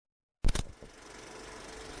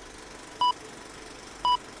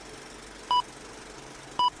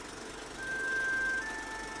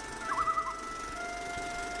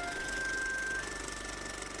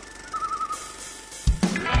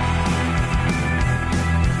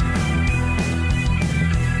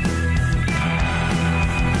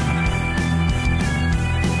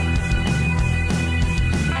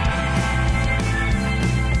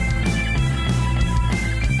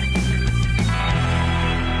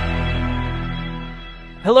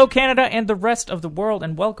Hello, Canada and the rest of the world,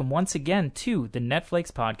 and welcome once again to the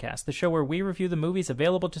Netflix Podcast, the show where we review the movies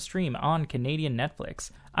available to stream on Canadian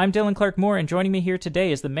Netflix. I'm Dylan Clark Moore, and joining me here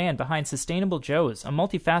today is the man behind Sustainable Joes, a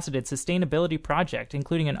multifaceted sustainability project,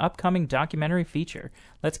 including an upcoming documentary feature.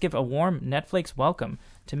 Let's give a warm Netflix welcome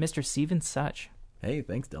to Mr. Steven Such. Hey,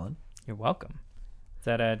 thanks, Dylan. You're welcome. Is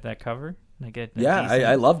that that cover?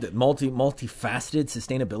 I loved it. Multifaceted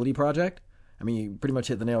sustainability project. I mean, you pretty much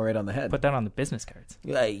hit the nail right on the head. Put that on the business cards.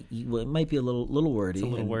 Yeah, it might be a little wordy. It's a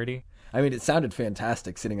little wordy. I mean, it sounded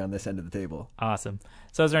fantastic sitting on this end of the table. Awesome.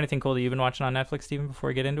 So is there anything cool that you've been watching on Netflix, Steven, before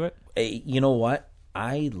we get into it? Hey, you know what?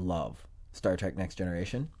 I love Star Trek Next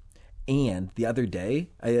Generation. And the other day,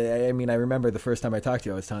 I remember the first time I talked to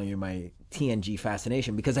you, I was telling you my TNG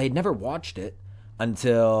fascination because I had never watched it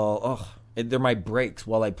until, they're my breaks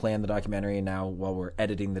while I plan the documentary, and now while we're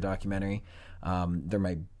editing the documentary. They're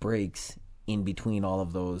my breaks in between all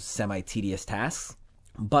of those semi-tedious tasks.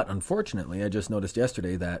 But unfortunately, I just noticed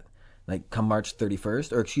yesterday that come March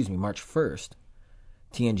 1st,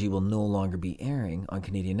 TNG will no longer be airing on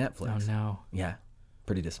Canadian Netflix. Oh, no. Yeah,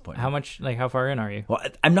 pretty disappointing. How far in are you? Well,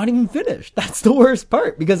 I'm not even finished. That's the worst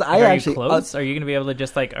part because Are you close? Are you going to be able to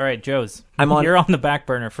just all right, Joe's, you're on the back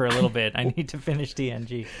burner for a little bit. I need to finish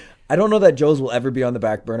TNG. I don't know that Joe's will ever be on the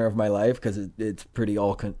back burner of my life because it's pretty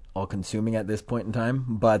all-consuming at this point in time.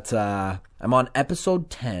 But I'm on episode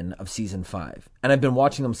 10 of season 5, and I've been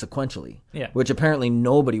watching them sequentially. Yeah. Which apparently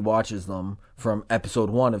nobody watches them from episode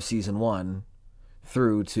 1 of season 1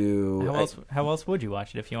 through to. How else would you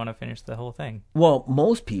watch it if you want to finish the whole thing? Well,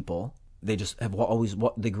 most people. They just have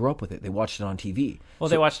they grew up with it. They watched it on TV. Well,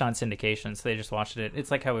 they watched it on syndication, so they just watched it.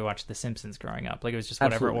 It's like how we watched The Simpsons growing up. It was just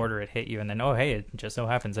whatever order it hit you, and then, it just so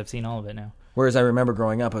happens I've seen all of it now. Whereas I remember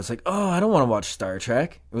growing up, I was like, I don't want to watch Star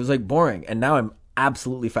Trek. It was boring. And now I'm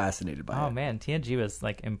absolutely fascinated by it. Oh, man, TNG was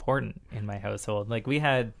important in my household. We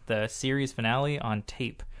had the series finale on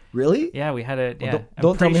tape. Really? Yeah, we had it. Yeah. Well,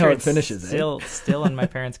 don't tell me how it finishes. Still in my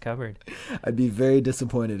parents' cupboard. I'd be very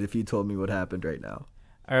disappointed if you told me what happened right now.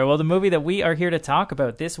 All right, well, the movie that we are here to talk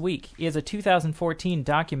about this week is a 2014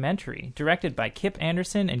 documentary directed by Kip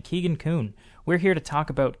Anderson and Keegan Kuhn. We're here to talk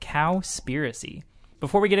about Cowspiracy.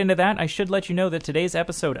 Before we get into that, I should let you know that today's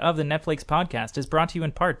episode of the Netflix podcast is brought to you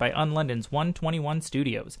in part by UnLondon's 121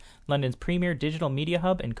 Studios, London's premier digital media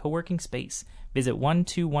hub and co-working space. Visit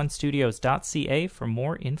 121studios.ca for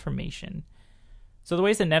more information. So the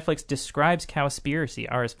ways that Netflix describes Cowspiracy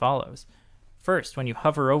are as follows. First, when you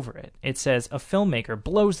hover over it, it says, a filmmaker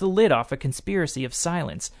blows the lid off a conspiracy of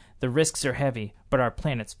silence. The risks are heavy, but our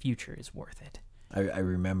planet's future is worth it. I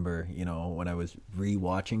remember, when I was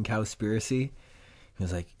rewatching Cowspiracy, it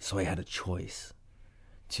was so I had a choice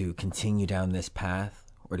to continue down this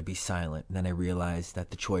path or to be silent. And then I realized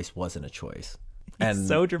that the choice wasn't a choice. It's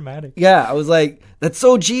so dramatic. Yeah, I was like, that's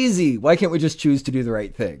so cheesy. Why can't we just choose to do the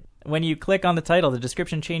right thing? When you click on the title, the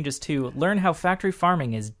description changes to, learn how factory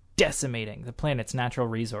farming is decimating the planet's natural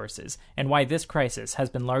resources, and why this crisis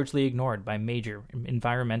has been largely ignored by major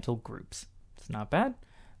environmental groups. It's not bad.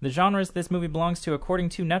 The genres this movie belongs to, according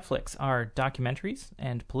to Netflix, are documentaries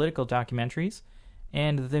and political documentaries,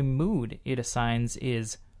 and the mood it assigns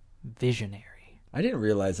is visionary. I didn't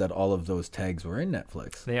realize that all of those tags were in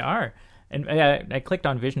Netflix. They are. And I clicked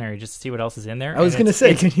on visionary just to see what else is in there. I was going to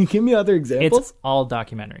say, can you give me other examples? It's all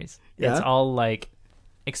documentaries. Yeah? It's all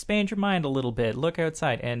expand your mind a little bit, look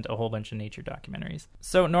outside, and a whole bunch of nature documentaries.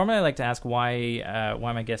 So normally I like to ask why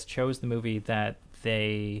my guest chose the movie that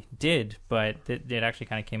they did, but it actually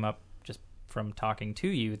kind of came up just from talking to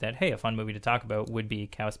you that, hey, a fun movie to talk about would be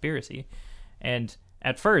Cowspiracy. And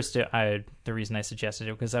at first, the reason I suggested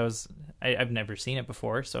it because I've never seen it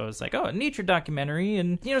before, so I was like, a nature documentary,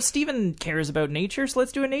 and Steven cares about nature, so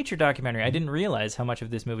let's do a nature documentary. I didn't realize how much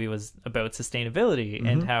of this movie was about sustainability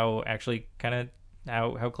and how actually kind of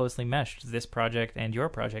how closely meshed this project and your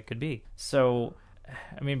project could be. So,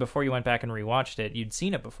 before you went back and rewatched it, you'd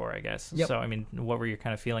seen it before, I guess. Yep. So, what were your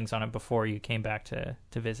kind of feelings on it before you came back to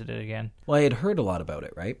visit it again? Well, I had heard a lot about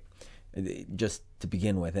it, right? Just to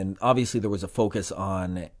begin with. And obviously there was a focus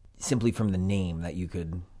on, simply from the name that you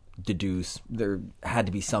could deduce, there had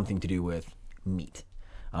to be something to do with meat.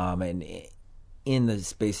 And in the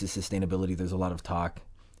space of sustainability, there's a lot of talk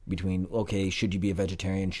between, should you be a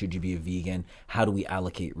vegetarian? Should you be a vegan? How do we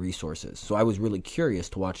allocate resources? So I was really curious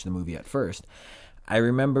to watch the movie at first. I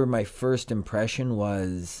remember my first impression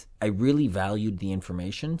was I really valued the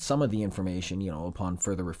information. Some of the information, upon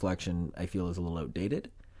further reflection, I feel is a little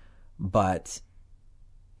outdated. But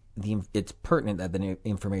it's pertinent that the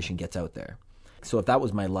information gets out there. So if that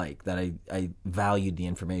was my like, that I valued the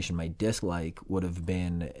information, my dislike would have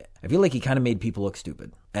been, I feel like he kind of made people look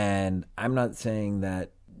stupid. And I'm not saying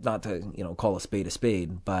that, not to, call a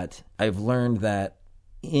spade, but I've learned that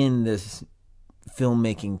in this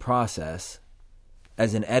filmmaking process,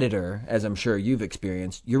 as an editor, as I'm sure you've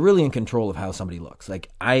experienced, you're really in control of how somebody looks. Like,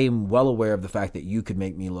 I'm well aware of the fact that you could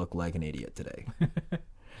make me look like an idiot today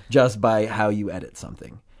just by how you edit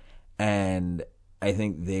something. And I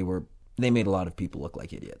think they made a lot of people look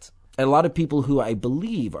like idiots. And a lot of people who I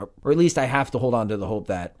believe, or at least I have to hold on to the hope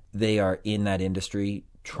that they are in that industry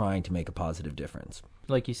trying to make a positive difference.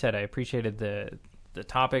 Like you said, I appreciated the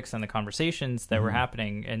topics and the conversations that were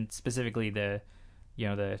happening, and specifically the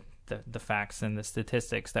facts and the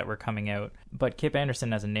statistics that were coming out. But Kip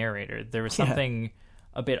Anderson as a narrator, there was something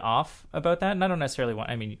a bit off about that. And I don't necessarily want,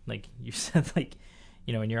 I mean, like you said, like,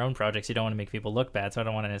 in your own projects, you don't want to make people look bad. So I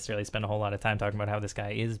don't want to necessarily spend a whole lot of time talking about how this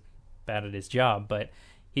guy is bad at his job. But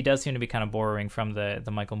he does seem to be kind of borrowing from the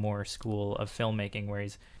Michael Moore school of filmmaking, where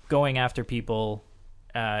he's going after people,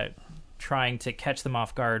 trying to catch them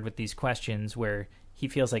off guard with these questions where he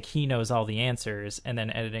feels like he knows all the answers, and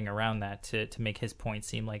then editing around that to make his point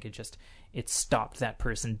seem like it stopped that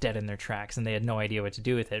person dead in their tracks and they had no idea what to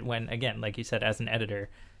do with it. When, again, like you said, as an editor,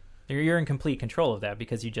 you're in complete control of that,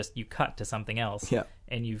 because you cut to something else,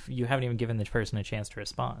 and you haven't even given the person a chance to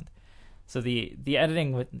respond. So the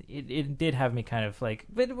editing, it did have me kind of like,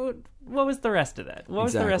 but what was the rest of that? What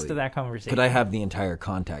was the rest of that conversation? Could I have the entire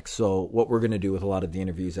context? So what we're going to do with a lot of the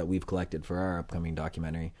interviews that we've collected for our upcoming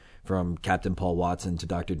documentary, from Captain Paul Watson to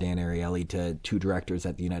Dr. Dan Ariely to 2 directors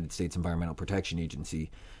at the United States Environmental Protection Agency,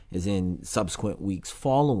 is in subsequent weeks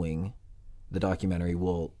following the documentary,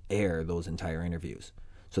 we'll air those entire interviews.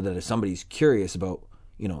 So that if somebody's curious about,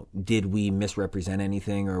 did we misrepresent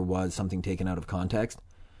anything or was something taken out of context,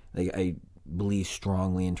 I believe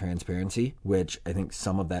strongly in transparency, which I think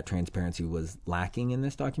some of that transparency was lacking in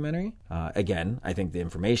this documentary. Again, I think the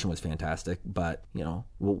information was fantastic, but,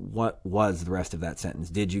 what was the rest of that sentence?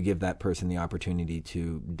 Did you give that person the opportunity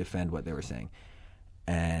to defend what they were saying?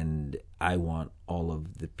 And I want all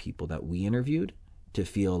of the people that we interviewed to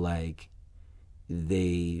feel like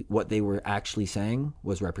what they were actually saying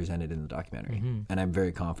was represented in the documentary. And I'm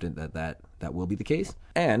very confident that will be the case.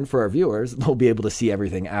 And for our viewers, they'll be able to see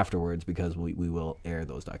everything afterwards, because we will air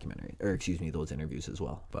those those interviews as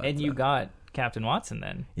well. But, and you got Captain Watson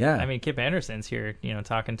then. Yeah. I mean, Kip Anderson's here,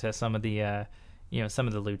 talking to some of the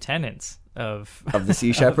lieutenants of the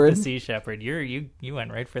Sea Shepherd. The Sea Shepherd. You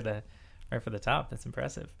went right for the top. That's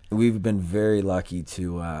impressive. We've been very lucky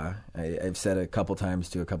to, I've said a couple times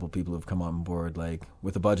to a couple people who've come on board, like,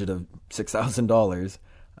 with a budget of $6,000,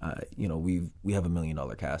 we have $1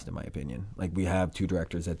 million cast, in my opinion. Like, we have 2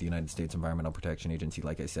 directors at the United States Environmental Protection Agency,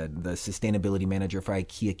 like I said. The sustainability manager for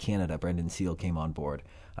IKEA Canada, Brendan Seal, came on board.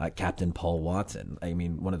 Captain Paul Watson,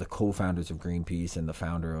 one of the co-founders of Greenpeace and the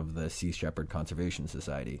founder of the Sea Shepherd Conservation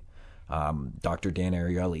Society. Dr. Dan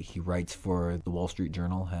Ariely, he writes for the Wall Street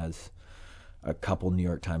Journal, has a couple New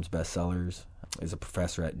York Times bestsellers, is a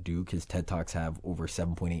professor at Duke. His TED Talks have over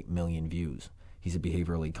 7.8 million views. He's a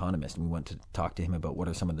behavioral economist, and we went to talk to him about what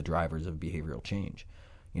are some of the drivers of behavioral change.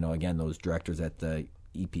 Again, those directors at the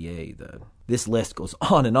EPA, this list goes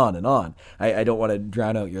on and on and on. I don't want to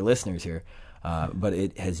drown out your listeners here, but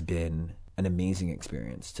it has been an amazing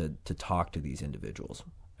experience to talk to these individuals.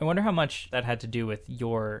 I wonder how much that had to do with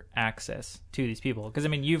your access to these people. Because, I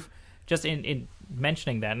mean, you've just in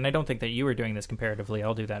mentioning that, and I don't think that you were doing this comparatively,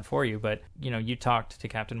 I'll do that for you, but, you talked to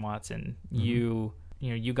Captain Watson. You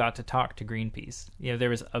got to talk to Greenpeace. There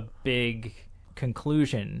was a big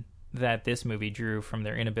conclusion that this movie drew from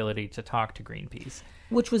their inability to talk to Greenpeace.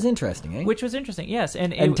 Which was interesting, eh? Which was interesting, yes.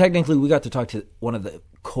 And technically, we got to talk to one of the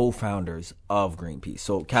co-founders of Greenpeace.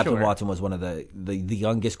 So Captain Watson was one of the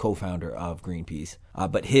youngest co-founder of Greenpeace.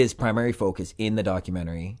 But his primary focus in the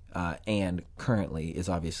documentary and currently is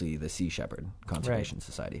obviously the Sea Shepherd Conservation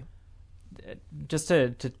Society. Just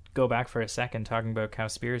to go back for a second, talking about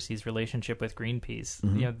Cowspiracy's relationship with Greenpeace,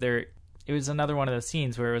 it was another one of those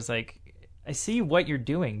scenes where it was like, I see what you're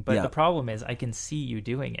doing, but the problem is I can see you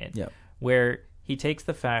doing it. Yep. Where he takes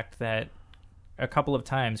the fact that a couple of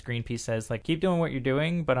times Greenpeace says, like, keep doing what you're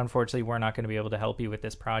doing, but unfortunately we're not going to be able to help you with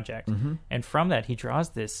this project. And from that, he draws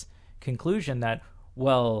this conclusion that,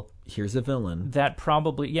 well, here's a villain. That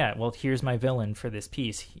probably, here's my villain for this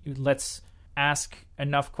piece. Let's ask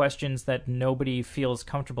enough questions that nobody feels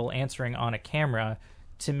comfortable answering on a camera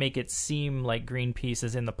to make it seem like Greenpeace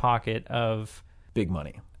is in the pocket of big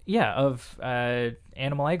money. Yeah, of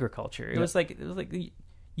animal agriculture. It was like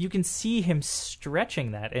you can see him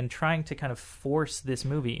stretching that and trying to kind of force this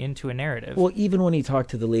movie into a narrative. Well, even when he talked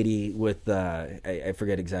to the lady with, I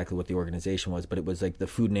forget exactly what the organization was, but it was like the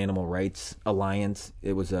Food and Animal Rights Alliance.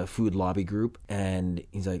 It was a food lobby group. And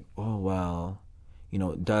he's like, oh, well,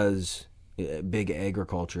 does big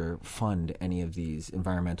agriculture fund any of these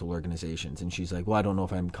environmental organizations? And she's like, well, I don't know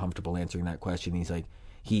if I'm comfortable answering that question. And he's like,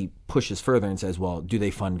 he pushes further and says, well, do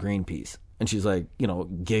they fund Greenpeace? And she's like,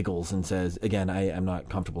 giggles and says, again, I'm not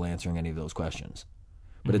comfortable answering any of those questions.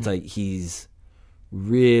 But it's like, he's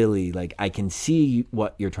really like, I can see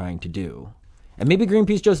what you're trying to do. And maybe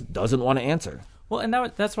Greenpeace just doesn't want to answer. Well, and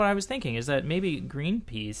that's what I was thinking, is that maybe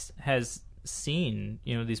Greenpeace has seen,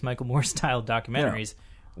 these Michael Moore-style documentaries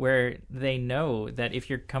where they know that if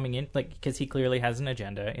you're coming in, like, because he clearly has an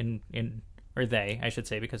agenda or they, I should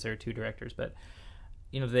say, because there are two directors, but,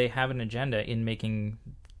 they have an agenda in making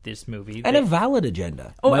this movie. And a valid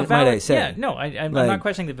agenda, might I say. Yeah, no, I'm not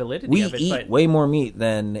questioning the validity of it. We eat way more meat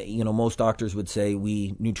than, most doctors would say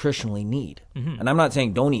we nutritionally need. Mm-hmm. And I'm not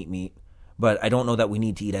saying don't eat meat, but I don't know that we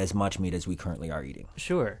need to eat as much meat as we currently are eating.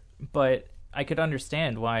 Sure, but I could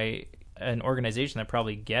understand why an organization that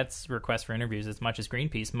probably gets requests for interviews as much as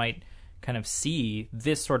Greenpeace might kind of see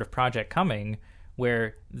this sort of project coming,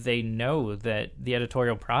 where they know that the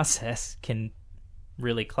editorial process can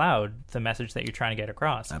really cloud the message that you're trying to get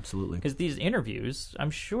across. Absolutely. Because these interviews, I'm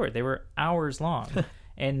sure they were hours long.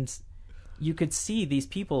 And you could see these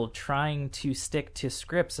people trying to stick to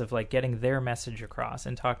scripts of like getting their message across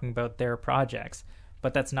and talking about their projects.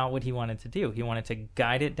 But that's not what he wanted to do. He wanted to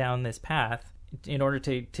guide it down this path in order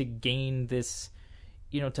to gain this,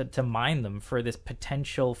 to mine them for this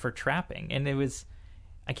potential for trapping. And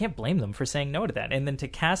I can't blame them for saying no to that. And then to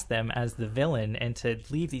cast them as the villain and to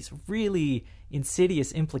leave these really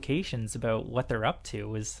insidious implications about what they're up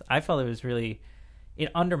to I felt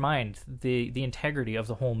it undermined the integrity of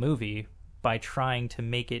the whole movie by trying to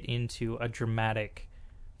make it into a dramatic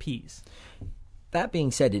piece. That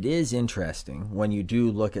being said, it is interesting when you do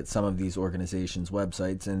look at some of these organizations'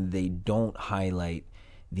 websites and they don't highlight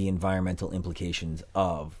the environmental implications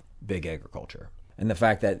of big agriculture. And the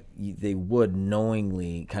fact that they would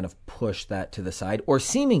knowingly kind of push that to the side, or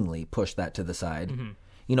seemingly push that to the side, mm-hmm.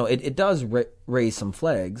 It does raise some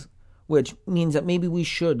flags, which means that maybe we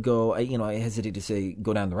should go, I hesitate to say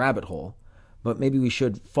go down the rabbit hole, but maybe we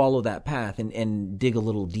should follow that path and dig a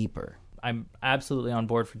little deeper. I'm absolutely on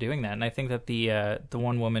board for doing that. And I think that the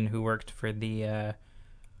one woman who worked for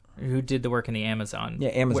who did the work in the Amazon. Yeah,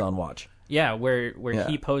 Amazon Watch. Yeah, where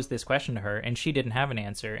he posed this question to her, and she didn't have an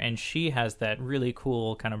answer, and she has that really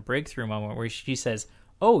cool kind of breakthrough moment where she says,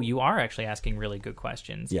 oh, you are actually asking really good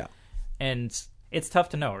questions. Yeah. And it's tough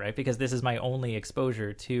to know, right? Because this is my only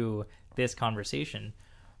exposure to this conversation.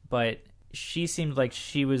 But she seemed like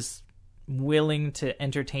she was willing to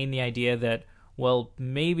entertain the idea that, well,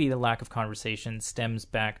 maybe the lack of conversation stems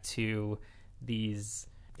back to these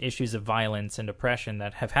issues of violence and oppression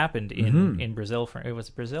that have happened in Brazil. It was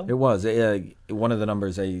Brazil? It was. One of the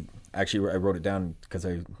numbers, I wrote it down because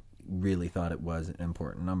I really thought it was an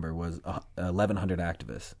important number, was 1,100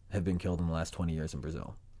 activists have been killed in the last 20 years in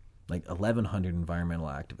Brazil. Like 1,100 environmental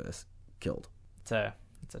activists killed. It's a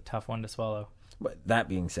tough one to swallow. But that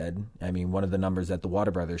being said, one of the numbers that the Water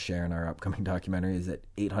Brothers share in our upcoming documentary is that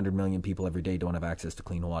 800 million people every day don't have access to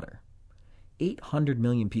clean water. 800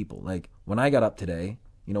 million people. Like, when I got up today,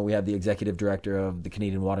 we have the executive director of the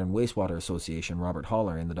Canadian Water and Wastewater Association, Robert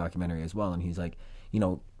Holler, in the documentary as well. And he's like,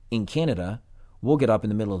 in Canada, we'll get up in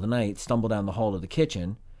the middle of the night, stumble down the hall to the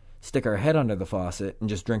kitchen, stick our head under the faucet, and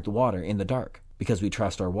just drink the water in the dark because we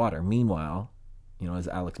trust our water. Meanwhile, as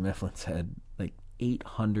Alex Mifflin said, like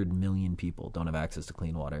 800 million people don't have access to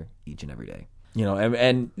clean water each and every day.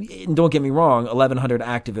 And don't get me wrong, 1,100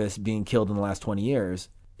 activists being killed in the last 20 years,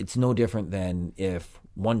 it's no different than if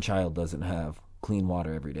one child doesn't have clean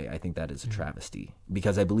water every day. I think that is a travesty,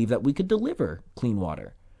 because I believe that we could deliver clean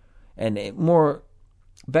water. And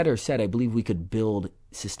better said, I believe we could build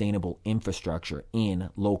sustainable infrastructure in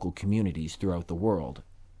local communities throughout the world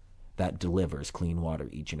that delivers clean water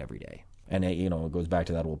each and every day. And it goes back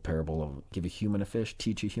to that old parable of give a human a fish,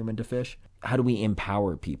 teach a human to fish. How do we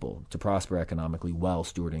empower people to prosper economically while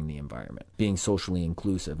stewarding the environment, being socially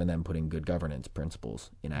inclusive, and then putting good governance principles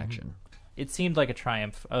in action? It seemed like a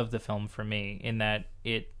triumph of the film for me in that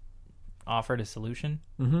it offered a solution.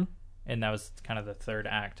 Mm-hmm. And that was kind of the third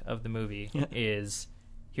act of the movie, is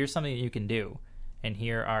here's something that you can do. And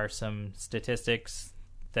here are some statistics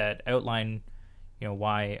that outline,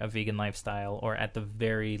 why a vegan lifestyle, or at the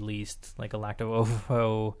very least, like a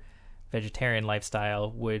lacto-ovo vegetarian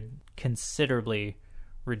lifestyle, would considerably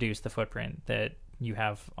reduce the footprint that you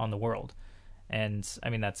have on the world. And I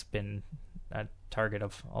mean, that's been a target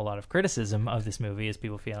of a lot of criticism of this movie, is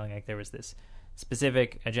people feeling like there was this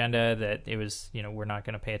specific agenda, that it was, we're not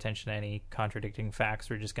going to pay attention to any contradicting facts.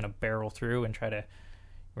 We're just going to barrel through and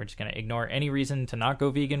we're just going to ignore any reason to not go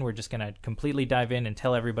vegan. We're just going to completely dive in and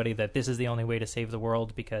tell everybody that this is the only way to save the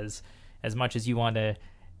world, because as much as you want to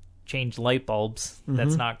change light bulbs,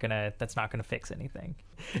 that's not gonna fix anything.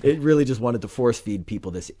 It really just wanted to force feed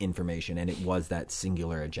people this information, and it was that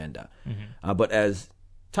singular agenda. But as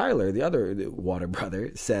Tyler, the Water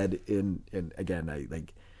brother, said in again,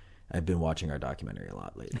 I've been watching our documentary a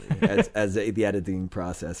lot lately as the editing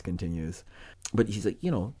process continues. But he's like,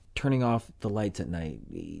 turning off the lights at night,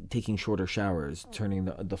 taking shorter showers, turning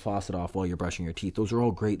the faucet off while you're brushing your teeth. Those are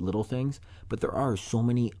all great little things, but there are so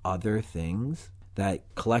many other things that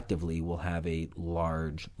collectively will have a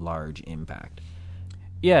large, large impact.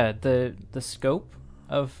 Yeah, the scope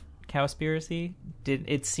of Cowspiracy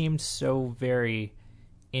it seemed so very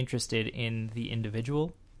interested in the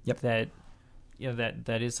individual. Yep. That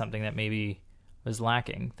that is something that maybe was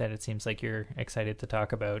lacking, that it seems like you're excited to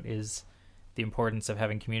talk about, is the importance of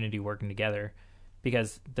having community working together.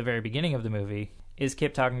 Because the very beginning of the movie is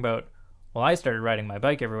Kip talking about, well, I started riding my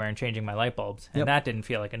bike everywhere and changing my light bulbs, and that didn't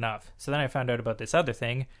feel like enough. So then I found out about this other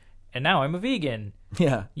thing, and now I'm a vegan.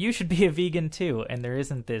 Yeah. You should be a vegan too. And there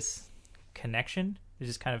isn't this connection. It's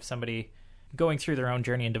just kind of somebody going through their own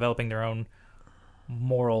journey and developing their own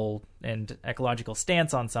moral and ecological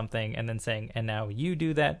stance on something, and then saying, and now you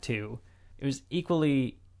do that too. It was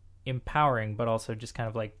equally empowering, but also just kind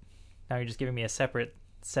of like, now you're just giving me a separate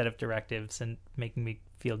set of directives and making me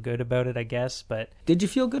feel good about it, I guess. But did you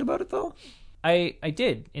feel good about it though? I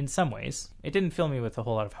did in some ways. It didn't fill me with a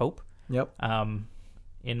whole lot of hope. Yep.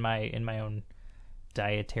 In my own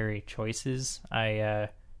dietary choices, I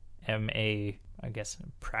am I guess,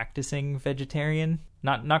 practicing vegetarian.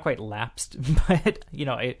 Not quite lapsed, but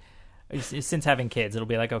since having kids, it'll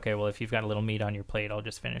be like, okay, well, if you've got a little meat on your plate, I'll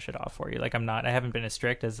just finish it off for you. Like I haven't been as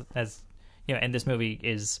strict as and this movie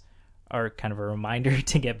is kind of a reminder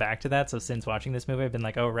to get back to that. So since watching this movie, I've been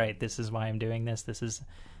like, oh right, this is why I'm doing this. These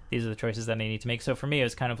are the choices that I need to make. So for me, it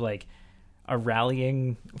was kind of like a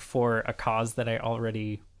rallying for a cause that I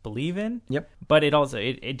already believe in. Yep. But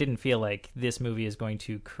it didn't feel like this movie is going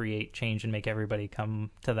to create change and make everybody come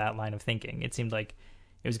to that line of thinking. It seemed like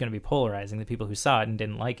it was going to be polarizing. The people who saw it and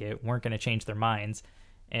didn't like it weren't going to change their minds,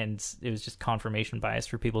 and it was just confirmation bias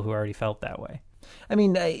for people who already felt that way. I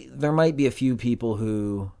mean, there might be a few people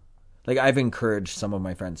who, like, I've encouraged some of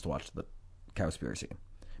my friends to watch the Cowspiracy,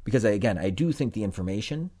 because I do think the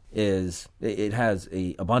information it has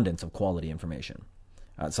a abundance of quality information.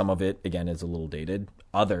 Some of it, again, is a little dated.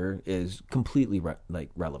 Other is completely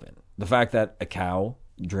relevant. The fact that a cow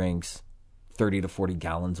drinks 30 to 40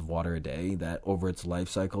 gallons of water a day, that over its life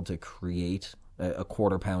cycle to create a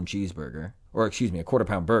quarter-pound cheeseburger, or excuse me, a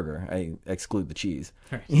quarter-pound burger, I exclude the cheese,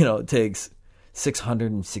 right. Takes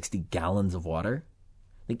 660 gallons of water,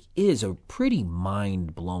 is a pretty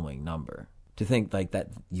mind-blowing number. To think that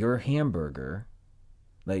your hamburger,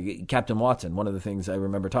 like Captain Watson, one of the things I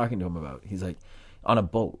remember talking to him about, he's like, on a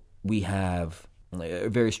boat, we have a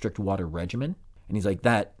very strict water regimen. And he's like,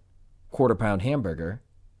 that quarter-pound hamburger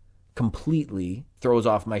completely throws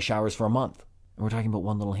off my showers for a month. And we're talking about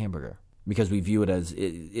one little hamburger, because we view it as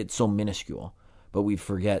it's so minuscule. But we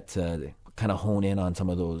forget to kind of hone in on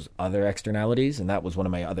some of those other externalities. And that was one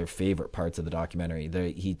of my other favorite parts of the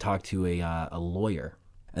documentary. He talked to a lawyer.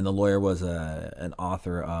 And the lawyer was an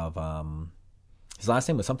author of, his last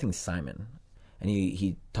name was something Simon. And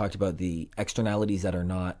he talked about the externalities that are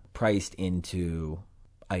not priced into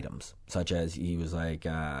items, such as he was like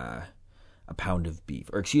a pound of beef.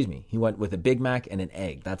 Or excuse me, he went with a Big Mac and an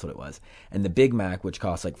egg. That's what it was. And the Big Mac, which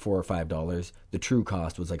cost like $4 or $5, the true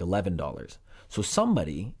cost was like $11. So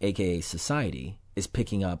somebody, a.k.a. society, is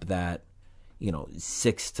picking up that,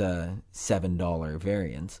 $6 to $7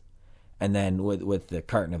 variance. And then with the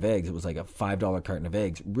carton of eggs, it was like a $5 carton of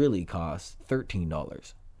eggs really cost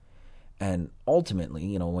 $13. And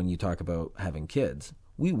ultimately, when you talk about having kids,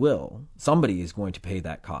 somebody is going to pay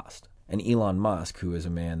that cost. And Elon Musk, who is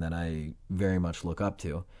a man that I very much look up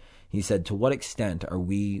to, he said, to what extent are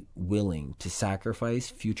we willing to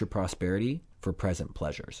sacrifice future prosperity for present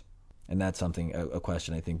pleasures? And that's something, a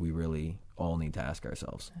question I think we really all need to ask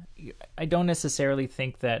ourselves. I don't necessarily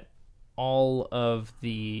think that all of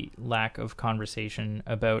the lack of conversation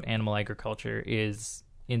about animal agriculture is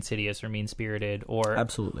insidious or mean-spirited or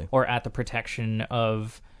absolutely, or at the protection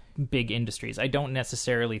of big industries. I don't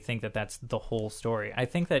necessarily think that that's the whole story. I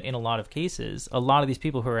think that in a lot of cases, a lot of these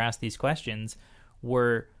people who are asked these questions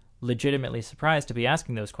were legitimately surprised to be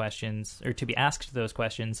asking those questions, or to be asked those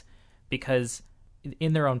questions, because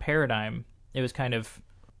in their own paradigm, it was kind of,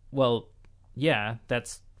 well, yeah,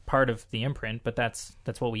 that's part of the imprint, but that's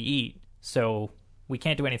what we eat. So we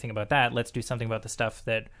can't do anything about that. Let's do something about the stuff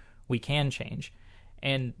that we can change.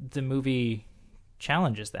 And the movie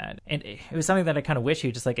challenges that. And it was something that I kind of wish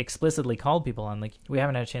you just like explicitly called people on. Like, we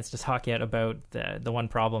haven't had a chance to talk yet about the one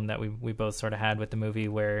problem that we both sort of had with the movie,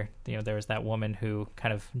 where, you know, there was that woman who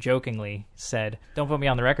kind of jokingly said, "Don't put me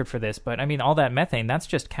on the record for this, but I mean, all that methane, that's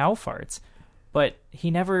just cow farts." But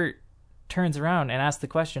he never turns around and asks the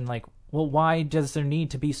question, like, well, why does there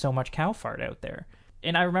need to be so much cow fart out there?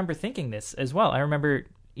 And I remember thinking this as well. I remember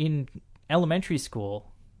in elementary school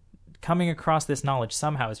coming across this knowledge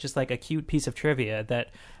somehow. It's just like a cute piece of trivia that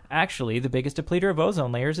actually the biggest depleter of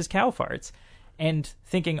ozone layers is cow farts. And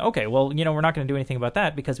thinking, okay, well, you know, we're not going to do anything about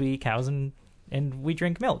that because we eat cows and we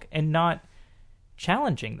drink milk. And not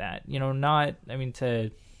challenging that, you know, not, I mean, to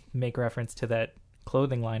make reference to that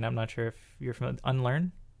clothing line, I'm not sure if you're familiar.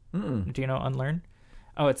 Unlearn? Mm-mm. Do you know Unlearn?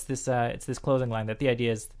 Oh, it's this clothing line that the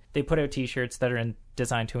idea is they put out T-shirts that are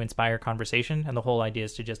designed to inspire conversation, and the whole idea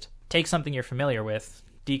is to just take something you're familiar with,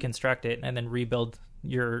 deconstruct it, and then rebuild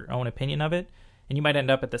your own opinion of it. And you might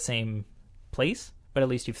end up at the same place, but at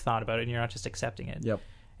least you've thought about it and you're not just accepting it. Yep.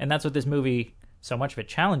 And that's what this movie, so much of it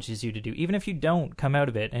challenges you to do, even if you don't come out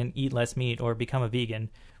of it and eat less meat or become a vegan,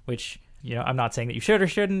 which, you know, I'm not saying that you should or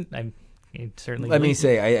shouldn't. I'm certainly... Let me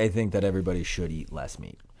say, I think that everybody should eat less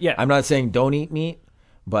meat. Yeah. I'm not saying don't eat meat,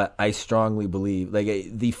 but I strongly believe, like,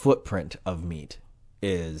 the footprint of meat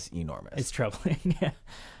is enormous. It's troubling, yeah.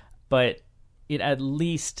 But it at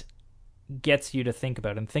least gets you to think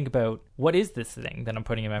about, what is this thing that I'm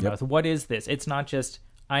putting in my mouth? What is this? It's not just,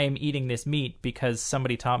 I am eating this meat because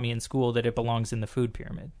somebody taught me in school that it belongs in the food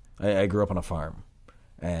pyramid. I grew up on a farm,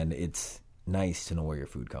 and it's nice to know where your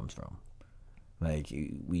food comes from. Like,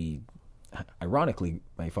 ironically,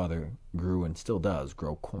 my father grew and still does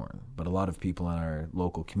grow corn, but a lot of people in our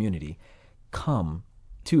local community come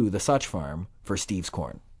to the Such farm for Steve's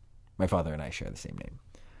corn. My father and I share the same name.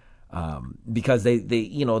 Because they,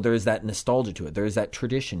 you know, there's that nostalgia to it. There's that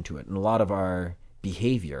tradition to it. And a lot of our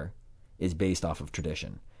behavior is based off of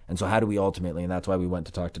tradition. And so how do we ultimately, and that's why we went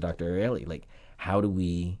to talk to Dr. Ariely, like, how do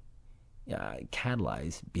we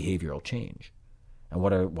catalyze behavioral change? And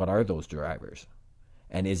what are those drivers?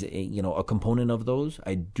 And is it, you know, a component of those,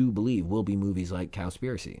 I do believe, will be movies like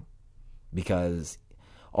Cowspiracy. Because,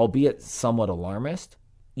 albeit somewhat alarmist,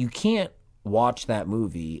 you can't watch that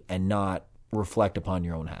movie and not reflect upon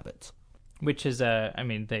your own habits. Which is, I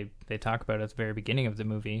mean, they talk about it at the very beginning of the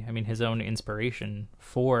movie. I mean, his own inspiration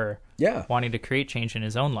for wanting to create change in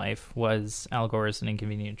his own life was Al Gore's An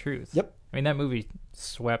Inconvenient Truth. Yep. I mean, that movie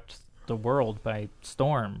swept the world by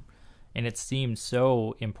storm, and it seemed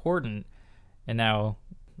so important. And now,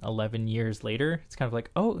 11 years later, it's kind of like,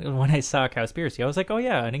 oh, when I saw Cowspiracy, I was like, oh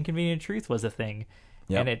yeah, An Inconvenient Truth was a thing.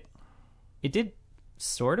 Yep. And it did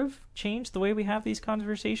sort of changed the way we have these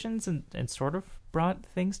conversations and sort of brought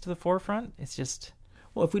things to the forefront. It's just...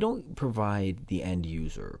 Well, if we don't provide the end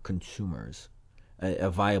user, consumers, a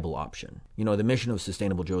viable option. You know, the mission of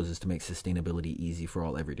Sustainable Joes is to make sustainability easy for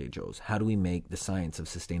all everyday Joes. How do we make the science of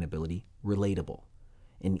sustainability relatable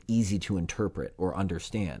and easy to interpret or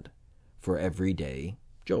understand for everyday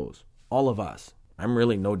Joes? All of us. I'm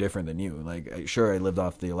really no different than you. Like, sure, I lived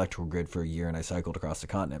off the electrical grid for a year and I cycled across the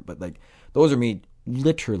continent, but like, those are me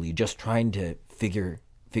literally just trying to figure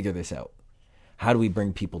this out. How do we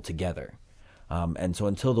bring people together? And so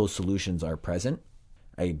until those solutions are present,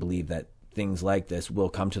 I believe that things like this will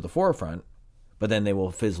come to the forefront, but then they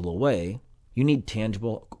will fizzle away. You need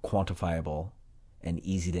tangible, quantifiable, and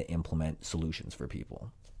easy to implement solutions for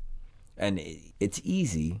people. And it's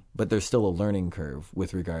easy, but there's still a learning curve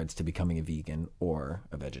with regards to becoming a vegan or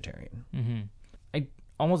a vegetarian. Mm-hmm. I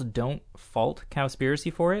almost don't fault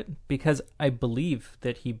Cowspiracy for it, because I believe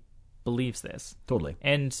that he believes this. Totally.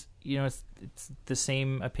 And, you know, it's the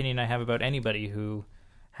same opinion I have about anybody who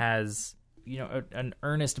has, you know, an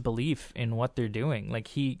earnest belief in what they're doing. Like,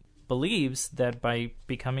 he believes that by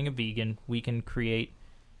becoming a vegan, we can create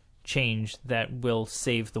change that will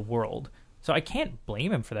save the world. So I can't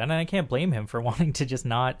blame him for that, and I can't blame him for wanting to just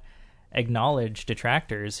not acknowledge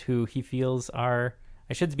detractors who he feels are,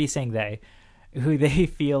 I should be saying who they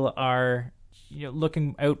feel are, you know,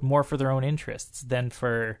 looking out more for their own interests than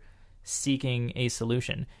for seeking a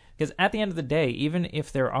solution. Because at the end of the day, even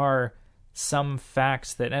if there are some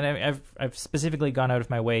facts that, and I've specifically gone out of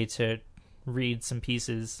my way to read some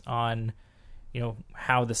pieces on, you know,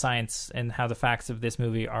 how the science and how the facts of this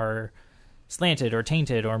movie are slanted or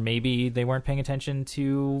tainted, or maybe they weren't paying attention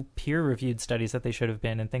to peer-reviewed studies that they should have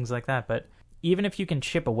been and things like that. But even if you can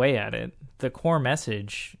chip away at it, the core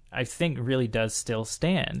message, I think, really does still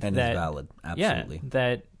stand. And is valid, absolutely. Yeah,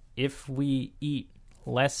 that if we eat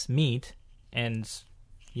less meat and,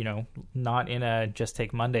 not in a just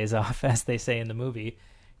take Mondays off, as they say in the movie,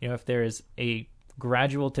 if there is a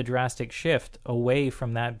gradual to drastic shift away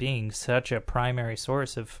from that being such a primary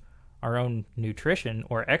source of our own nutrition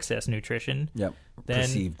or excess nutrition, then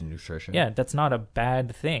perceived nutrition. Yeah, that's not a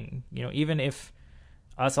bad thing. Even if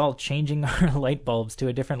us all changing our light bulbs to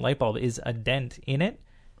a different light bulb is a dent in it,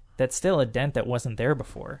 that's still a dent that wasn't there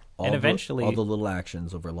before. And eventually all the little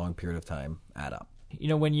actions over a long period of time add up.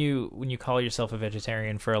 When you call yourself a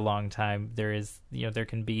vegetarian for a long time, there is, there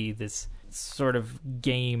can be this sort of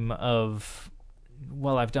game of,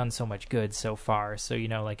 well, I've done so much good so far. So,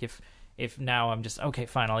 like if now I'm just, okay,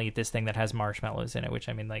 fine, I'll eat this thing that has marshmallows in it, which,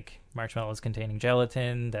 I mean, like, marshmallows containing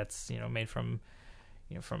gelatin that's, made from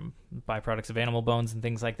byproducts of animal bones and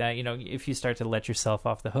things like that. If you start to let yourself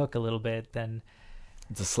off the hook a little bit, then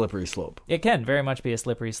it's a slippery slope. It can very much be a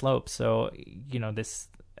slippery slope. So, this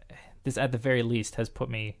at the very least has put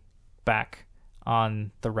me back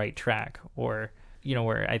on the right track, or,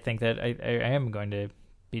 where I think that I am going to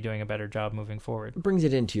be doing a better job moving forward. It brings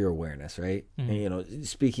it into your awareness, right? Mm-hmm. And,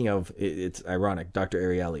 speaking of, it's ironic, Dr.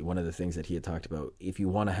 Ariely, one of the things that he had talked about, if you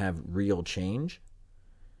want to have real change,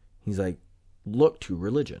 he's like, look to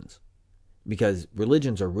religions, because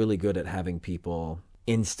religions are really good at having people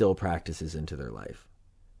instill practices into their life.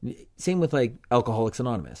 Same with like Alcoholics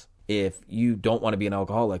Anonymous. If you don't want to be an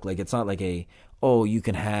alcoholic, like, it's not like you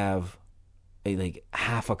can have like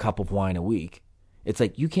half a cup of wine a week. It's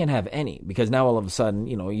like, you can't have any, because now all of a sudden,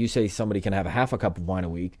 you say somebody can have a half a cup of wine a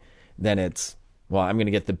week, then it's, well, I'm going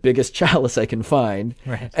to get the biggest chalice I can find,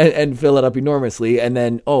 right, and fill it up enormously. And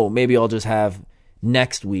then, maybe I'll just have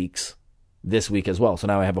next week's this week as well. So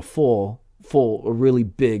now I have a a really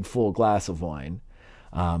big full glass of wine.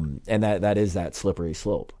 And that is that slippery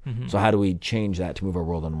slope. Mm-hmm. So how do we change that to move our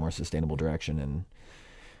world in a more sustainable direction? And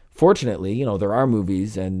fortunately, there are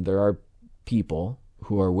movies and there are people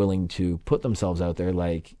who are willing to put themselves out there,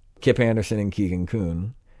 like Kip Anderson and Keegan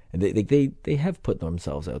Kuhn. And they have put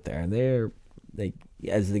themselves out there, and they're,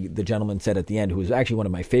 as the gentleman said at the end, who was actually one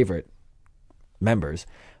of my favorite members.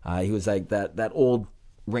 He was like that old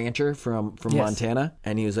rancher from Yes. Montana,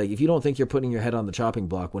 and he was like, if you don't think you're putting your head on the chopping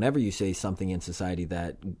block whenever you say something in society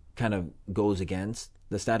that kind of goes against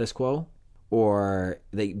the status quo, or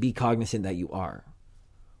be cognizant that you are,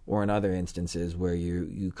 or in other instances where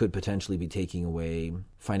you could potentially be taking away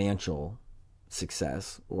financial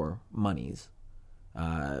success or monies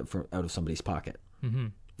out of somebody's pocket. Mm-hmm.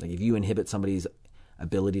 Like, if you inhibit somebody's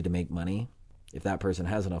ability to make money, if that person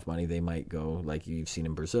has enough money, they might go, like you've seen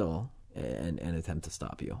in Brazil, and attempt to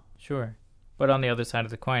stop you. Sure. But on the other side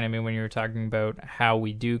of the coin, I mean, when you were talking about how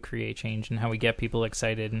we do create change and how we get people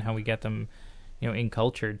excited and how we get them,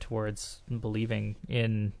 encultured towards believing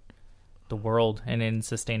in the world and in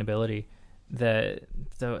sustainability, the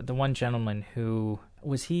one gentleman who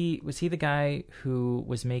was he the guy who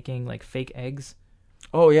was making like fake eggs?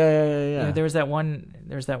 Oh yeah. There was that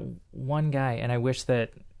one guy, and I wish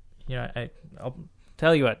that, I'll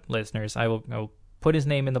tell you what, listeners, I'll put his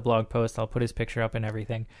name in the blog post. I'll put his picture up and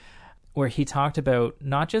everything, where he talked about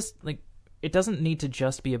not just like, it doesn't need to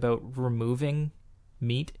just be about removing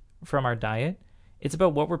meat from our diet. It's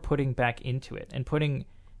about what we're putting back into it and putting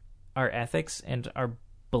our ethics and our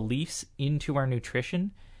beliefs into our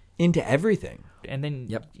nutrition, into everything. And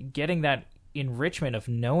then getting that enrichment of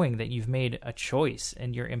knowing that you've made a choice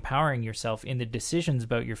and you're empowering yourself in the decisions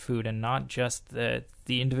about your food, and not just the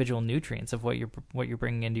individual nutrients of what you're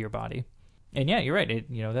bringing into your body. And yeah, you're right.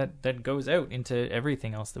 It that goes out into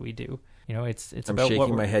everything else that we do. It's I'm about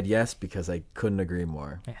shaking my head yes, because I couldn't agree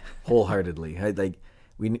more. Yeah. Wholeheartedly.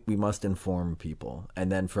 We must inform people,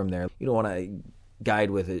 and then from there, you don't want to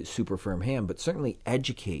guide with a super firm hand, but certainly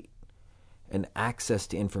educate, and access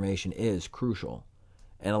to information is crucial.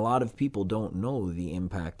 And a lot of people don't know the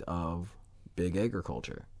impact of big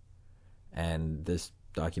agriculture. And this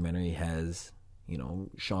documentary has,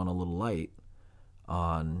 shone a little light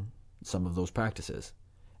on some of those practices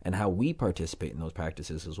and how we participate in those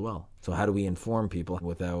practices as well. So how do we inform people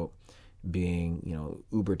without being,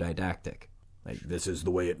 uber didactic? Like, this is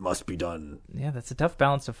the way it must be done. Yeah, that's a tough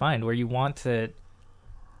balance to find, where you want to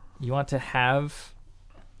have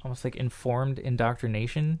almost like informed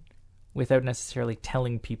indoctrination without necessarily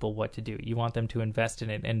telling people what to do. You want them to invest in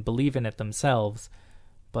it and believe in it themselves,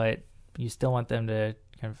 but you still want them to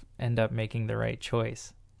kind of end up making the right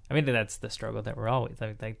choice. I mean, that's the struggle that we're always,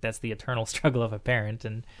 like that's the eternal struggle of a parent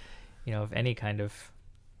and, of any kind of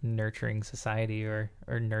nurturing society or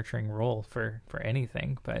nurturing role for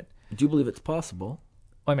anything. But I do believe it's possible.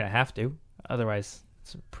 Well, I mean, I have to. Otherwise,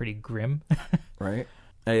 it's pretty grim. Right.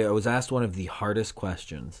 I was asked one of the hardest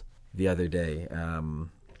questions the other day.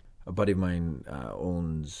 A buddy of mine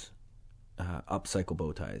owns upcycle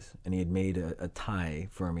bow ties, and he had made a tie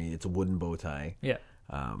for me. It's a wooden bow tie. Yeah.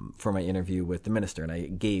 For my interview with the minister, and I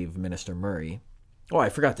gave Minister Murray. Oh, I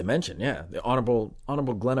forgot to mention, the Honorable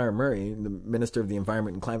Glenn R. Murray, the Minister of the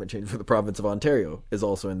Environment and Climate Change for the province of Ontario, is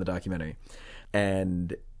also in the documentary.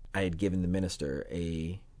 And I had given the minister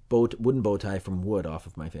a wooden bow tie from wood off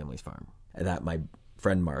of my family's farm that my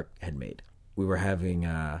friend Mark had made. We were having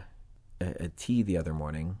a tea the other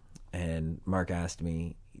morning, and Mark asked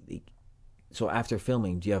me, so after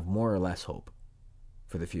filming, do you have more or less hope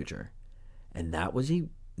for the future? And that was a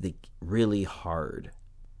really hard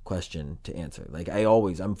question to answer. Like,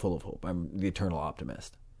 I'm full of hope. I'm the eternal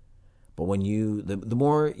optimist. But when the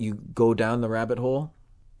more you go down the rabbit hole,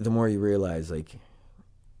 the more you realize, like,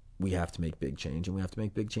 we have to make big change, and we have to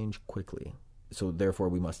make big change quickly. So therefore,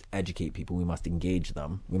 we must educate people. We must engage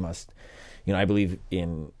them. We must, I believe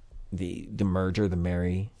in the merger, the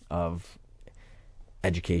marry of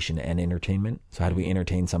education and entertainment. So how do we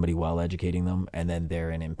entertain somebody while educating them, and then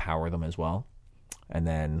therein empower them as well? And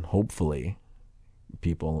then hopefully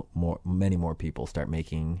many more people start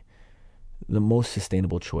making the most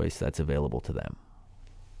sustainable choice that's available to them.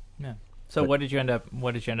 Yeah. So what did you end up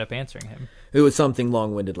answering him? It was something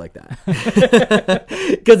long-winded like that.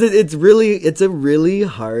 Because it's a really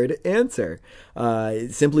hard answer.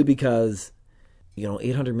 Simply because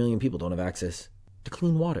 800 million people don't have access to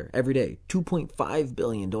clean water every day. 2.5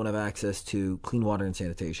 billion don't have access to clean water and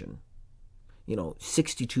sanitation.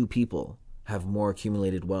 62 people have more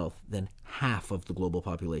accumulated wealth than half of the global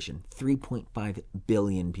population. 3.5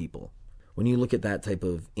 billion people. When you look at that type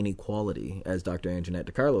of inequality, as Dr. Anjanette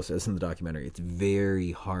DiCarlo says in the documentary, it's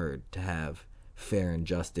very hard to have fair and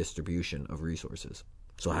just distribution of resources.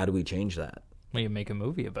 So how do we change that? Well, you make a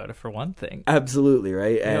movie about it, for one thing. Absolutely,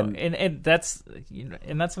 right? And that's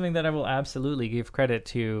something that I will absolutely give credit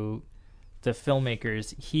to the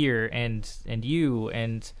filmmakers here and you,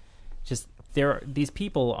 and just these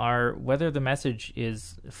people are, whether the message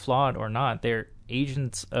is flawed or not, they're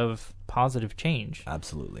agents of positive change.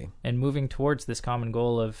 Absolutely. And moving towards this common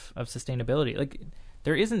goal of sustainability. Like,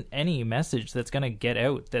 there isn't any message that's going to get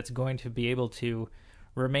out that's going to be able to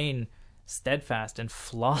remain steadfast and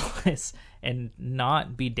flawless and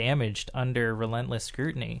not be damaged under relentless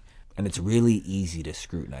scrutiny. And it's really easy to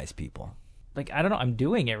scrutinize people. Like, I don't know, I'm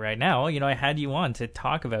doing it right now. I had you on to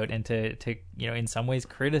talk about and to in some ways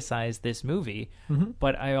criticize this movie. Mm-hmm.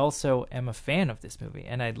 But I also am a fan of this movie,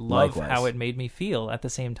 and I love how it made me feel at the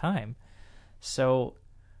same time. So,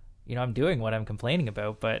 I'm doing what I'm complaining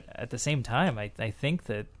about, but at the same time, I think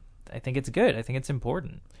it's good. I think it's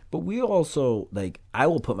important. But we also, I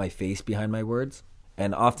will put my face behind my words,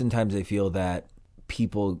 and oftentimes I feel that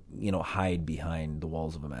people, hide behind the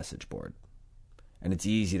walls of a message board. And it's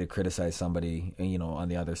easy to criticize somebody, on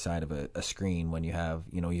the other side of a screen when you have,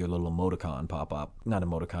 your little emoticon pop up. Not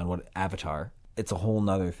emoticon, what avatar. It's a whole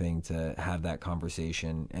nother thing to have that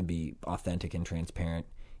conversation and be authentic and transparent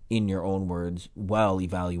in your own words while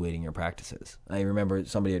evaluating your practices. I remember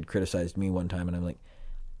somebody had criticized me one time, and I'm like,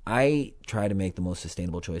 I try to make the most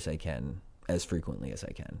sustainable choice I can as frequently as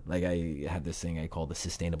I can. Like, I have this thing I call the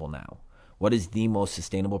sustainable now. What is the most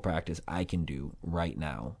sustainable practice I can do right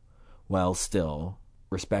now, while still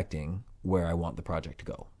respecting where I want the project to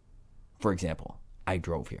go? For example, I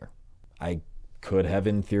drove here. I could have,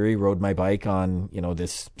 in theory, rode my bike on,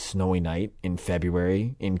 this snowy night in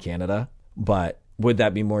February in Canada. But would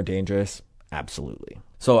that be more dangerous? Absolutely.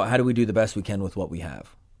 So how do we do the best we can with what we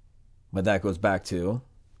have? But that goes back to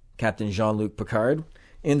Captain Jean-Luc Picard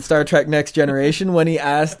in Star Trek Next Generation when he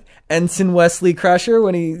asked Ensign Wesley Crusher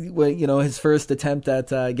when his first attempt at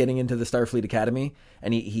getting into the Starfleet Academy,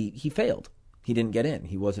 and he failed. He didn't get in.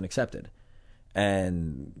 He wasn't accepted.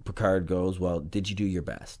 And Picard goes, well, did you do your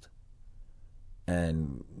best?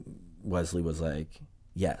 And Wesley was like,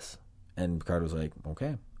 yes. And Picard was like,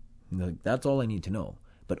 okay. That's all I need to know.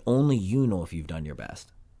 But only you know if you've done your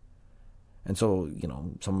best. And so,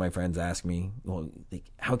 some of my friends ask me, well,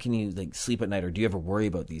 how can you sleep at night, or do you ever worry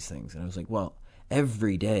about these things? And I was like, well,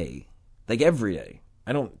 every day. I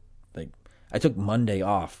don't, I took Monday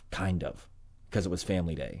off, kind of, because it was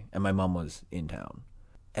family day, and my mom was in town.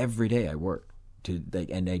 Every day I work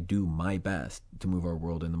and I do my best to move our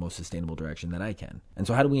world in the most sustainable direction that I can. And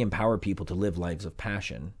so how do we empower people to live lives of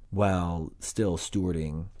passion while still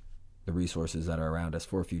stewarding the resources that are around us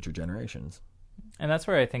for future generations? And that's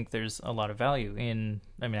where I think there's a lot of value in,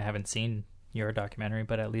 I haven't seen your documentary,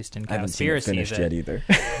 but at least in Cowspiracy. I haven't seen it finished yet either.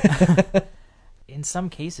 in some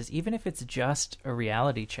cases, even if it's just a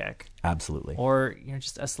reality check, Absolutely. or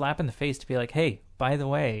just a slap in the face to be like, hey, by the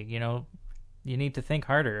way, you need to think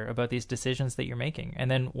harder about these decisions that you're making.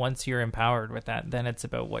 And then once you're empowered with that, then it's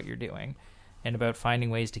about what you're doing and about finding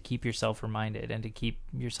ways to keep yourself reminded and to keep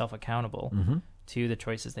yourself accountable to the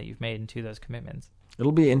choices that you've made and to those commitments.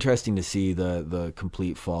 It'll be interesting to see the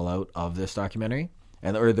complete fallout of this documentary.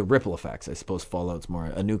 Or the ripple effects. I suppose fallout's more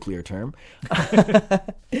a nuclear term.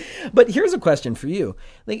 But here's a question for you.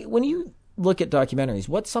 Like, when you look at documentaries,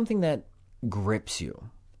 what's something that grips you?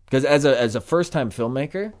 Because as a first-time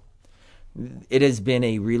filmmaker, it has been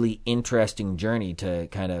a really interesting journey to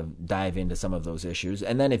kind of dive into some of those issues.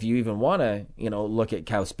 And then if you even want to, look at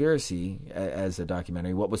Cowspiracy as a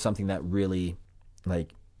documentary, what was something that really,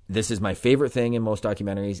 like, this is my favorite thing in most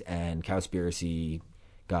documentaries, and Cowspiracy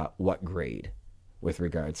got what grade with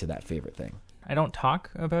regards to that favorite thing? I don't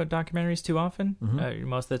talk about documentaries too often.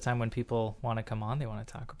 Most of the time when people want to come on, they want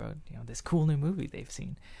to talk about this cool new movie they've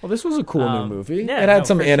seen. Well, this was a cool new movie. Yeah, it had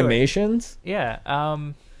some animations. Sure. Yeah.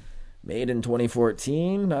 Made in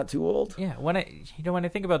 2014, not too old. Yeah. When I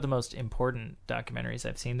think about the most important documentaries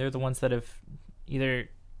I've seen, they're the ones that have either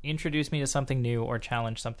introduced me to something new or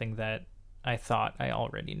challenged something that I thought I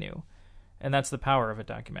already knew. And that's the power of a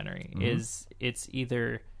documentary. Is it's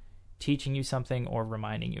either teaching you something or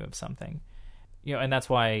reminding you of something. And that's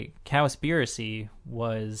why Cowspiracy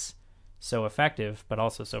was so effective, but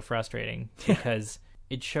also so frustrating, because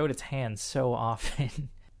it showed its hand so often.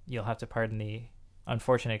 You'll have to pardon the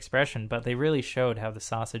unfortunate expression, but they really showed how the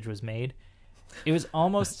sausage was made. It was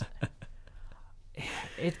almost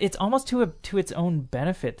it's almost to its own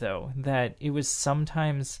benefit, though, that it was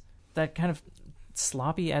sometimes that kind of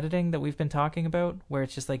sloppy editing that we've been talking about, where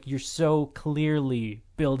it's just like you're so clearly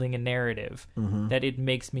building a narrative that it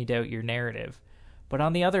makes me doubt your narrative. But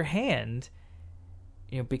on the other hand,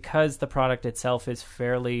 because the product itself is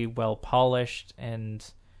fairly well polished and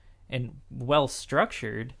well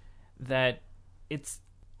structured, that it's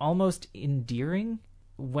almost endearing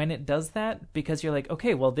when it does that, because you're like,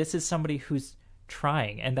 okay, well, this is somebody who's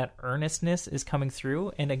trying, and that earnestness is coming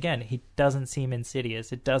through. And again, he doesn't seem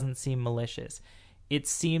insidious. It doesn't seem malicious. It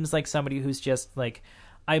seems like somebody who's just like,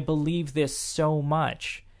 I believe this so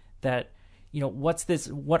much that, what's this?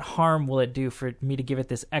 What harm will it do for me to give it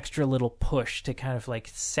this extra little push to kind of like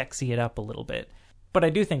sexy it up a little bit? But I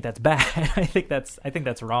do think that's bad. I think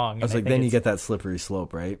that's wrong. I was like, then you get that slippery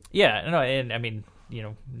slope, right? Yeah, no, and I mean,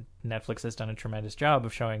 Netflix has done a tremendous job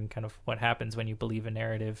of showing kind of what happens when you believe a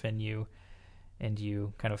narrative and you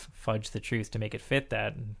kind of fudge the truth to make it fit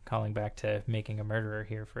that. And calling back to Making a Murderer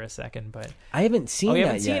here for a second, but I haven't seen you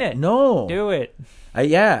that haven't yet. Seen it? No, do it. I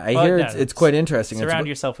hear it's quite interesting. Surround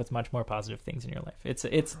yourself with much more positive things in your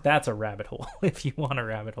life. That's a rabbit hole. If you want a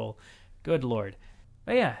rabbit hole, good Lord.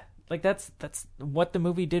 But yeah, like that's what the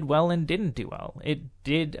movie did well and didn't do well. It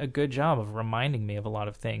did a good job of reminding me of a lot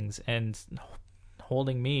of things and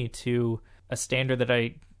holding me to a standard that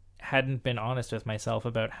I hadn't been honest with myself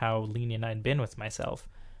about how lenient I'd been with myself.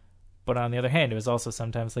 But on the other hand, it was also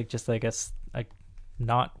sometimes like just like a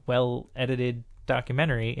not well edited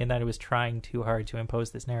documentary in that it was trying too hard to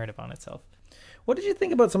impose this narrative on itself. What did you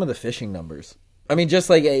think about some of the fishing numbers? I mean, just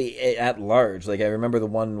like at large, like I remember the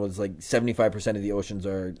one was like 75% of the oceans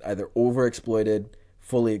are either overexploited,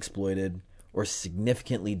 fully exploited, or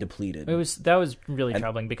significantly depleted. That was really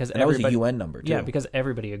troubling because that was a UN number too. Yeah, because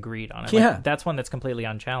everybody agreed on it. Yeah, like, that's one that's completely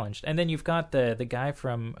unchallenged. And then you've got the guy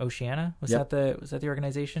from Oceania. Was that the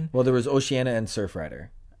organization? Well, there was Oceania and Surfrider.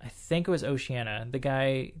 I think it was Oceania. The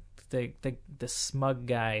guy, the smug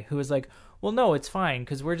guy who was like, well, no, it's fine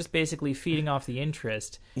because we're just basically feeding off the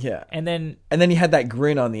interest. Yeah, and then he had that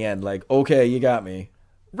grin on the end, like, okay, you got me.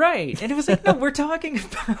 Right, and it was like, no, we're talking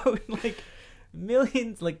about like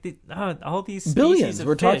millions, like all these species billions. Of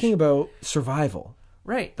we're fish. Talking about survival.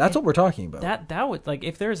 Right, that's what we're talking about. That would like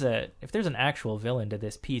if there's an actual villain to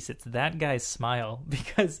this piece, it's that guy's smile,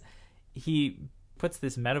 because he puts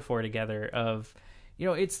this metaphor together of,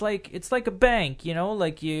 it's like a bank,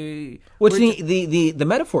 like you. Which the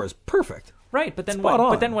metaphor is perfect. Right, but then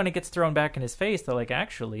when it gets thrown back in his face, they're like,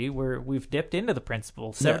 actually, we've dipped into the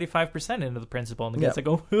principle, 75% into the principle, and the guy's like,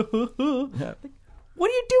 oh, like, what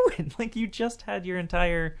are you doing? Like, you just had your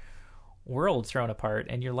entire world thrown apart,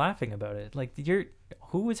 and you're laughing about it. Like,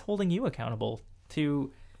 who is holding you accountable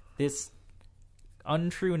to this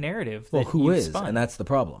untrue narrative? Well, who is? Spun? And that's the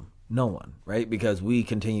problem. No one, right? Because we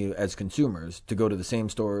continue as consumers to go to the same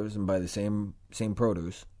stores and buy the same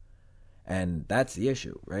produce. And that's the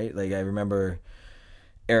issue, right? Like, I remember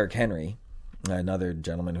Eric Henry, another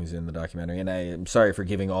gentleman who's in the documentary, and I am sorry for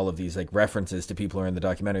giving all of these like references to people who are in the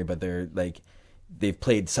documentary, but they're like, they've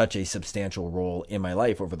played such a substantial role in my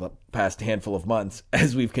life over the past handful of months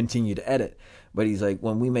as we've continued to edit. But he's like,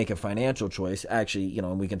 when we make a financial choice, actually, you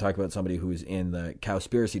know, and we can talk about somebody who's in the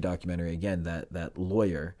Cowspiracy documentary, again, that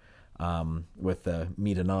lawyer with the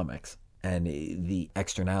Meatonomics and the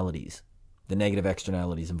externalities, the negative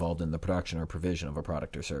externalities involved in the production or provision of a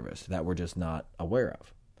product or service that we're just not aware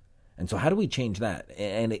of. And so how do we change that?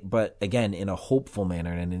 But again, in a hopeful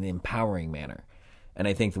manner and in an empowering manner. And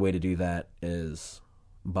I think the way to do that is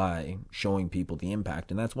by showing people the impact.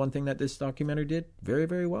 And that's one thing that this documentary did very,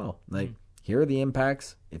 very well. Like, here are the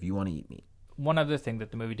impacts if you want to eat meat. One other thing that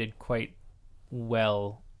the movie did quite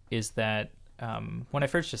well is that when I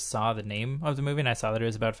first just saw the name of the movie and I saw that it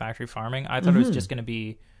was about factory farming, I thought it was just going to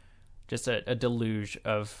be just a deluge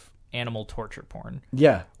of animal torture porn.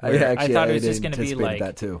 Yeah, I thought it was just going to be like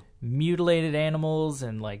that too. Mutilated animals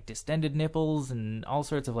and like distended nipples and all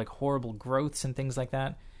sorts of like horrible growths and things like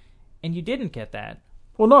that. And you didn't get that.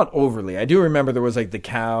 Well, not overly. I do remember there was like the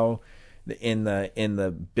cow in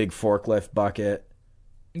the big forklift bucket.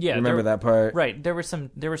 Yeah, remember that part? Right. There were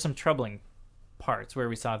some troubling parts where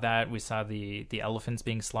we saw that. We saw the elephants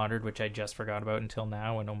being slaughtered, which I just forgot about until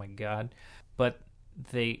now, and oh my god. But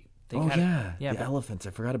they the elephants.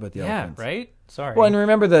 I forgot about the elephants. Yeah, right? Sorry. Well, and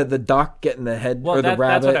remember the duck getting the head, or the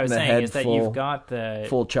rabbit that's what I was and the saying, head is that full, you've got the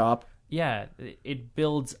full chop. Yeah, it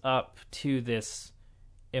builds up to this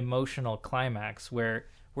emotional climax where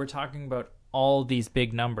we're talking about all these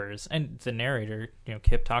big numbers, and the narrator, you know,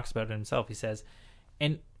 Kip talks about it himself. He says,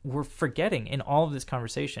 and we're forgetting in all of this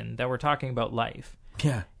conversation that we're talking about life.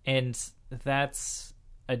 Yeah. And that's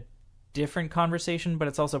a different conversation, but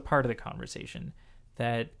it's also part of the conversation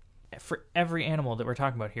that for every animal that we're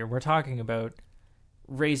talking about here, we're talking about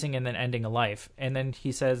raising and then ending a life. And then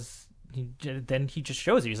he says, then he just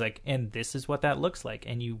shows you, he's like, and this is what that looks like.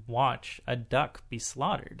 And you watch a duck be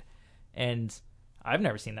slaughtered. And I've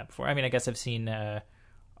never seen that before. I mean, I guess I've seen a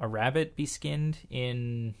rabbit be skinned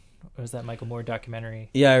in, what was that Michael Moore documentary?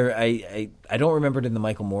 Yeah, I don't remember it in the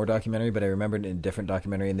Michael Moore documentary, but I remember it in a different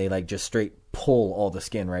documentary, and they like just straight pull all the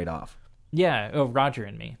skin right off. Yeah, Roger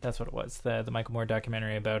and Me. That's what it was. The Michael Moore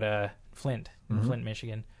documentary about Flint, in Flint,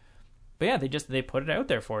 Michigan. But yeah, they put it out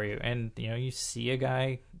there for you, and you know, you see a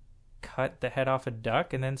guy cut the head off a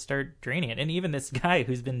duck and then start draining it. And even this guy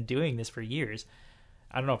who's been doing this for years,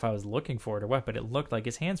 I don't know if I was looking for it or what, but it looked like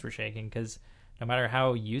his hands were shaking, because no matter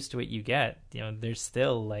how used to it you get, you know, there's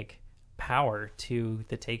still like power to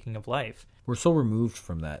the taking of life. We're so removed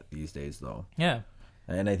from that these days, though. Yeah.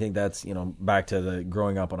 And I think that's, you know, back to the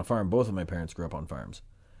growing up on a farm. Both of my parents grew up on farms.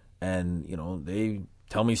 And, you know, they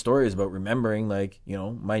tell me stories about remembering, like, you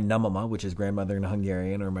know, my namama, which is grandmother in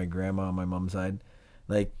Hungarian, or my grandma on my mom's side,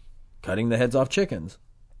 like, cutting the heads off chickens.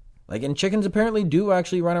 Like, and chickens apparently do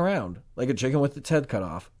actually run around, like a chicken with its head cut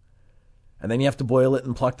off. And then you have to boil it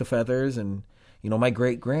and pluck the feathers. And, you know, my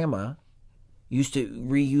great-grandma used to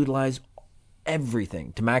reutilize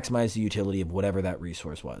everything to maximize the utility of whatever that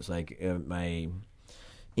resource was. Like,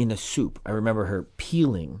 in a soup, I remember her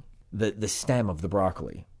peeling the stem of the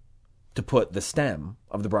broccoli to put the stem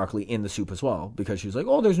of the broccoli in the soup as well, because she was like,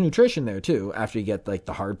 oh, there's nutrition there too, after you get like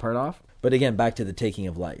the hard part off. But again, back to the taking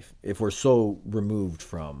of life. If we're so removed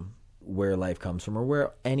from where life comes from, or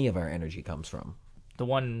where any of our energy comes from. The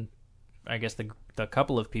one, I guess the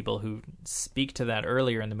couple of people who speak to that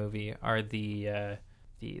earlier in the movie are the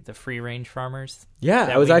free range farmers. Yeah,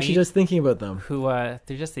 I was actually just thinking about them. Who they're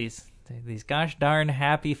just these gosh darn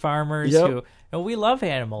happy farmers Yep. who, you know, we love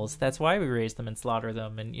animals. That's why we raise them and slaughter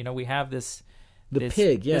them. And, you know, we have this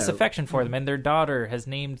affection for them. And their daughter has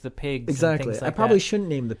named the pigs. Exactly. And things like I probably that. shouldn't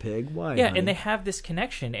name the pig. Why? Yeah, honey? and they have this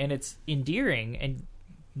connection, and it's endearing. And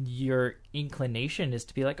your inclination is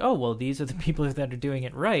to be like, oh, well, these are the people that are doing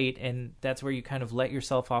it right. And that's where you kind of let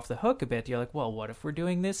yourself off the hook a bit. You're like, well, what if we're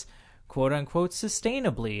doing this quote unquote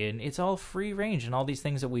sustainably, and it's all free range, and all these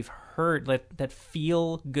things that we've heard that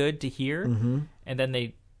feel good to hear, and then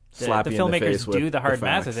the filmmakers do the hard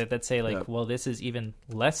math with it that say like, well, this is even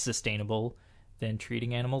less sustainable than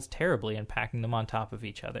treating animals terribly and packing them on top of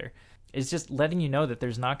each other. It's just letting you know that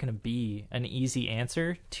there's not going to be an easy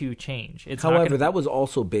answer to change. However, that was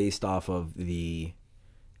also based off of the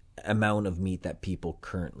amount of meat that people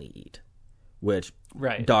currently eat, which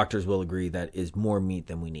doctors will agree that is more meat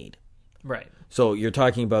than we need. Right. So you're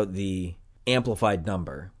talking about the amplified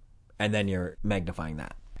number, and then you're magnifying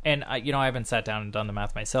that. And I haven't sat down and done the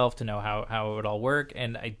math myself to know how it would all work,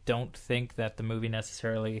 and I don't think that the movie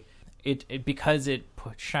necessarily because it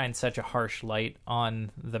shines such a harsh light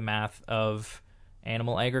on the math of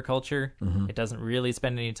animal agriculture. It doesn't really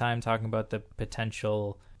spend any time talking about the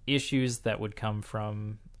potential issues that would come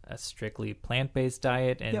from a strictly plant-based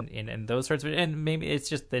diet and those sorts of, and maybe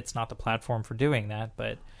it's not the platform for doing that,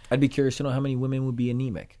 but I'd be curious to know how many women would be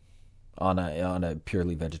anemic on a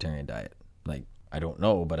purely vegetarian diet. Like, I don't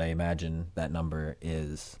know, but I imagine that number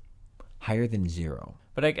is higher than 0.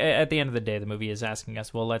 But at the end of the day, the movie is asking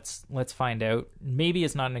us, well, let's find out. Maybe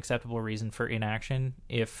it's not an acceptable reason for inaction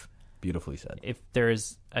if beautifully said. If there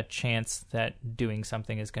is a chance that doing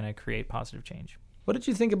something is going to create positive change. What did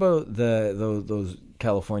you think about those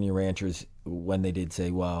California ranchers when they did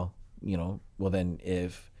say, well, then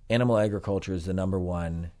if animal agriculture is the number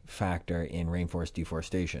one factor in rainforest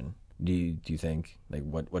deforestation, do you think, like,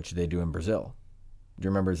 what should they do in Brazil? Do you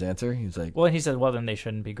remember his answer? He was like, well, he said, well, then they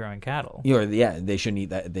shouldn't be growing cattle. They shouldn't eat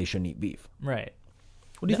that. They shouldn't eat beef. Right.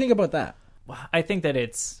 What do you think about that? Well, I think that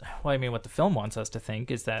what the film wants us to think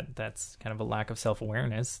is that that's kind of a lack of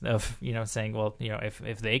self-awareness of, saying, well,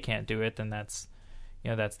 if they can't do it, then that's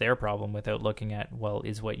their problem, without looking at, well,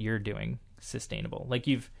 is what you're doing sustainable? Like,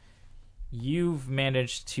 you've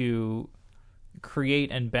managed to create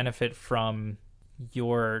and benefit from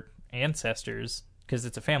your ancestors, because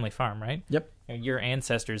it's a family farm, right? Yep. Your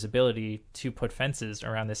ancestors' ability to put fences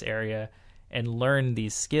around this area and learn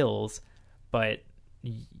these skills, but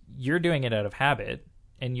you're doing it out of habit,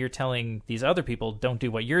 and you're telling these other people, don't do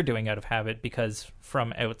what you're doing out of habit, because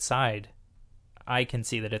from outside I can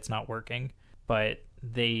see that it's not working. But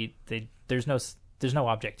there's no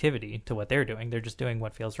objectivity to what they're doing. They're just doing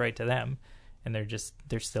what feels right to them, and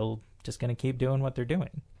they're still just going to keep doing what they're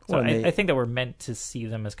doing. So I think that we're meant to see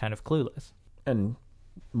them as kind of clueless. And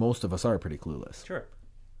most of us are pretty clueless. Sure.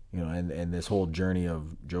 And this whole journey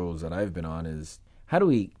of Joe's that I've been on is, how do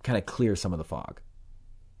we kind of clear some of the fog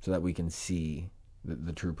so that we can see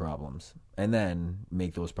the true problems and then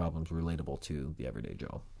make those problems relatable to the everyday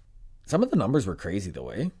Joe? Some of the numbers were crazy, though,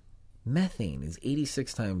 eh? Methane is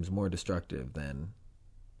 86 times more destructive than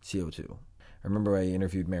CO2. I remember I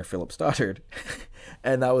interviewed Mayor Philip Stoddard,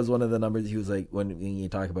 and that was one of the numbers. He was like, when you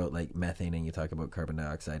talk about like methane and you talk about carbon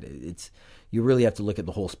dioxide, you really have to look at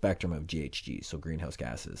the whole spectrum of GHGs, so greenhouse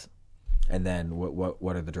gases, and then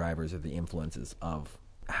what are the drivers or the influences of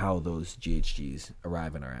how those GHGs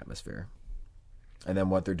arrive in our atmosphere, and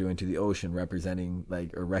then what they're doing to the ocean, representing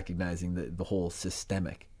or recognizing the whole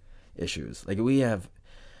systemic issues. Like,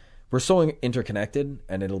 we're so interconnected,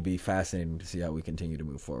 and it'll be fascinating to see how we continue to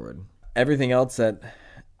move forward. Everything else that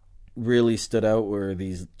really stood out were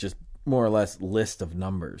these just more or less list of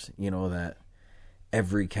numbers, that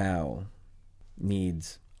every cow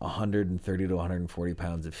needs 130 to 140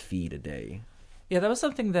 pounds of feed a day. Yeah, that was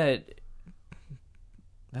something that's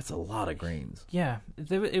a lot of grains. Yeah,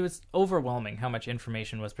 it was overwhelming how much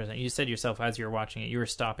information was present. You said yourself, as you were watching it, you were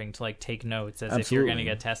stopping to take notes as if you were going to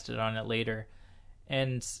get tested on it later.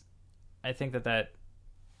 And I think that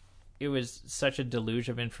it was such a deluge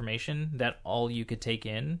of information that all you could take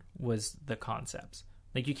in was the concepts.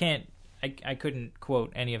 Like, you can't, I couldn't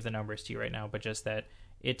quote any of the numbers to you right now, but just that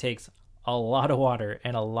it takes a lot of water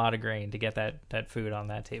and a lot of grain to get that food on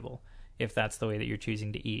that table, if that's the way that you're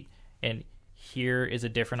choosing to eat. And here is a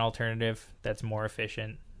different alternative that's more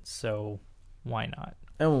efficient, so why not?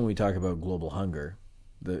 And when we talk about global hunger,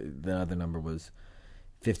 the other number was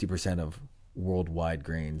 50% of worldwide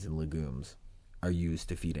grains and legumes are used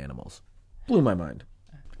to feed animals. Blew my mind.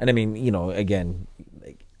 And I mean, again,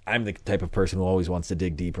 I'm the type of person who always wants to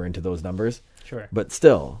dig deeper into those numbers. Sure. But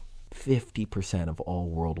still, 50% of all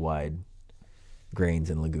worldwide grains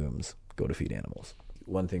and legumes go to feed animals.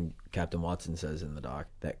 One thing Captain Watson says in the doc,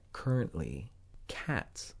 that currently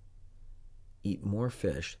cats eat more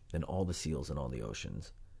fish than all the seals in all the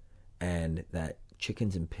oceans, and that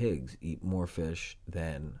chickens and pigs eat more fish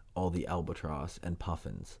than all the albatross and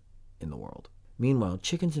puffins in the world. Meanwhile,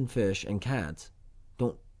 chickens and fish and cats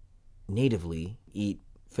don't natively eat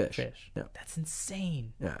fish. Yeah. That's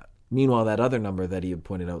insane. Yeah. Meanwhile, that other number that he had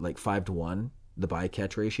pointed out, 5-to-1, the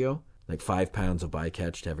bycatch ratio, 5 pounds of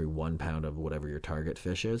bycatch to every 1 pound of whatever your target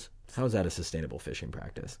fish is. How is that a sustainable fishing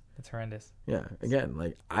practice? That's horrendous. Yeah.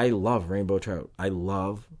 Again, I love rainbow trout. I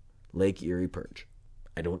love Lake Erie perch.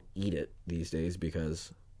 I don't eat it these days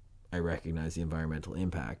because I recognize the environmental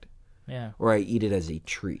impact. Yeah. Or I eat it as a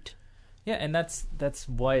treat. Yeah, and that's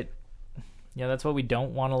what we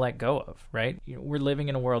don't want to let go of, right? We're living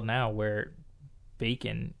in a world now where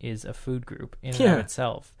bacon is a food group in and of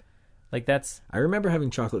itself. I remember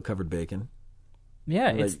having chocolate covered bacon.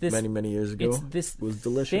 Yeah, it's this many years ago. It's this it was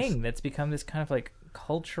delicious thing that's become this kind of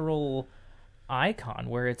cultural icon,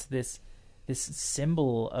 where it's this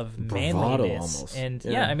symbol of bravado manliness. Almost. And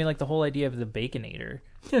I mean, the whole idea of the Baconator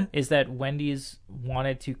is that Wendy's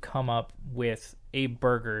wanted to come up with a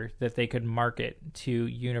burger that they could market to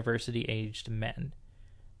university-aged men.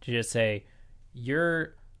 to just say,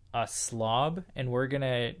 you're a slob, and we're going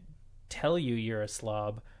to tell you you're a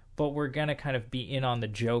slob, but we're going to kind of be in on the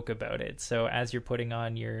joke about it. So as you're putting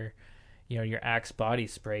on your Axe body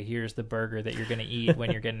spray, here's the burger that you're going to eat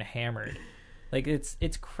when you're getting hammered. Like, it's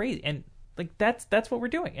crazy. And like, that's what we're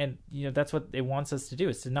doing. And, that's what it wants us to do,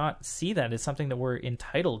 is to not see that as something that we're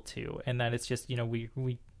entitled to. And that it's just,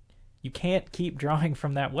 you can't keep drawing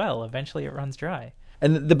from that well. Eventually it runs dry.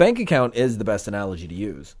 And the bank account is the best analogy to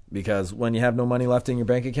use, because when you have no money left in your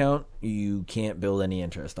bank account, you can't build any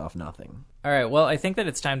interest off nothing. All right. Well, I think that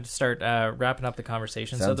it's time to start wrapping up the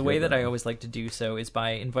conversation. Sounds so the way good, that I Ryan. always like to do so is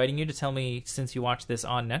by inviting you to tell me, since you watched this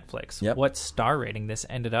on Netflix, Yep. what star rating this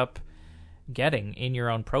ended up getting in your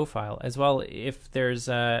own profile. As well, if there's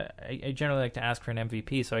I generally like to ask for an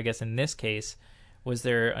MVP. So I guess in this case, was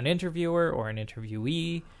there an interviewer or an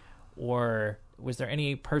interviewee, or was there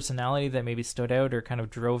any personality that maybe stood out or kind of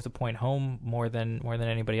drove the point home more than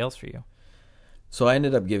anybody else for you? So I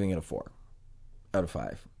ended up giving it a 4 out of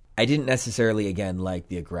 5. I didn't necessarily, again, like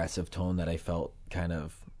the aggressive tone that I felt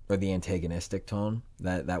or the antagonistic tone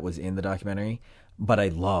that was in the documentary, but I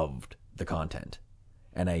loved the content,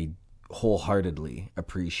 and I wholeheartedly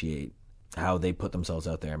appreciate how they put themselves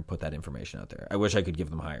out there and put that information out there. I wish I could give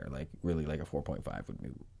them higher, like really like a 4.5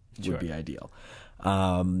 would be ideal.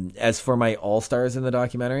 As for my all-stars in the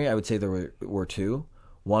documentary, I would say there were 2.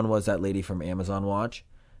 One was that lady from Amazon Watch.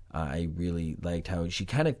 I really liked how she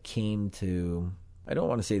kind of came to, I don't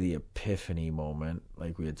want to say the epiphany moment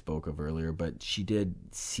like we had spoke of earlier, but she did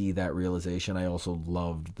see that realization. I also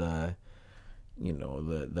loved the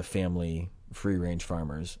family free-range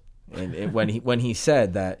farmers. And when he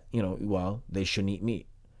said that, they shouldn't eat meat,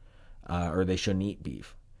 or they shouldn't eat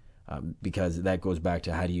beef. Because that goes back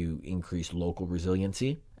to how do you increase local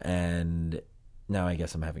resiliency. And now I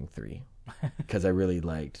guess I'm having 3, because I really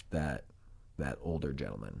liked that older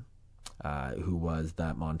gentleman who was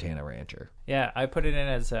that Montana rancher. Yeah, I put it in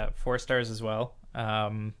as 4 stars as well.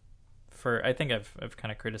 I think I've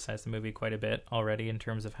kind of criticized the movie quite a bit already in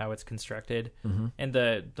terms of how it's constructed, and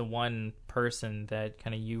the one person that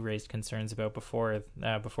kind of you raised concerns about before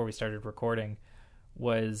we started recording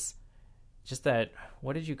was just that,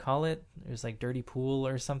 what did you call it? It was like dirty pool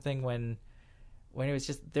or something, when it was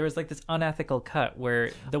just, there was like this unethical cut where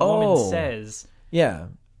the woman says, yeah,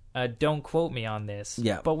 don't quote me on this,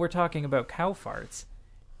 but we're talking about cow farts.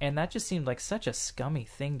 And that just seemed like such a scummy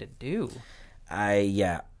thing to do.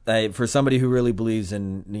 For somebody who really believes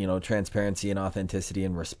in, transparency and authenticity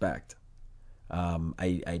and respect,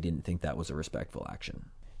 I didn't think that was a respectful action.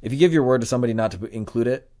 If you give your word to somebody not to include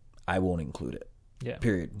it, I won't include it. Yeah.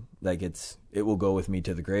 Period. Like it will go with me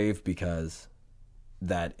to the grave, because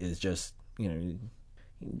that is just,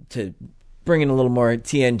 to bring in a little more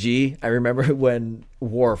TNG. I remember when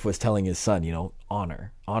Worf was telling his son,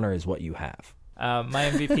 honor is what you have.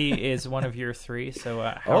 My MVP is one of your 3. So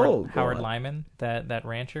Howard Lyman, that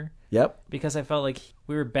rancher. Yep. Because I felt like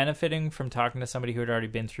we were benefiting from talking to somebody who had already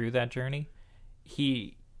been through that journey.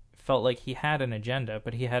 He felt like he had an agenda,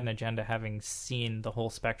 but he had an agenda having seen the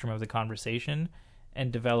whole spectrum of the conversation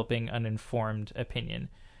and developing an informed opinion,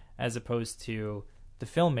 as opposed to the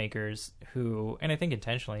filmmakers who, and I think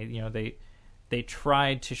intentionally, they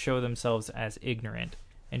tried to show themselves as ignorant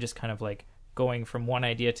and just kind of like going from one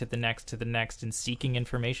idea to the next and seeking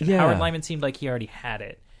information. Yeah. Howard Lyman seemed like he already had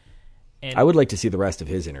it. And I would like to see the rest of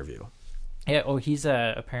his interview. Yeah, he's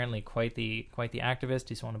apparently quite the activist.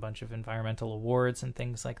 He's won a bunch of environmental awards and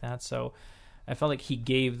things like that. So I felt like he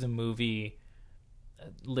gave the movie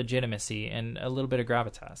legitimacy and a little bit of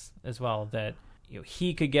gravitas as well, that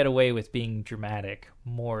he could get away with being dramatic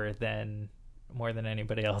more than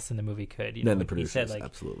anybody else in the movie could. Than the producers, he said, like,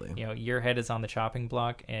 absolutely. Your head is on the chopping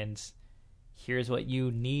block, and here's what you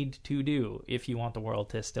need to do if you want the world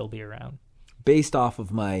to still be around. Based off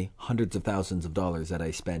of my hundreds of thousands of dollars that I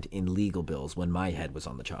spent in legal bills when my head was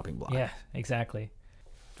on the chopping block. Yeah, exactly.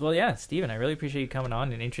 Well, yeah, Stephen, I really appreciate you coming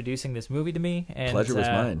on and introducing this movie to me. And pleasure was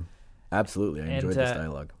mine. Absolutely. I enjoyed this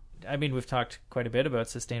dialogue. I mean, we've talked quite a bit about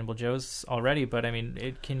Sustainable Joe's already, but I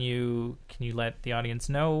mean, can you let the audience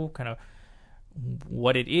know kind of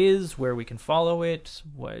what it is, where we can follow it,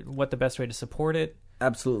 what the best way to support it?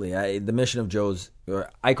 Absolutely. The mission of Joe's,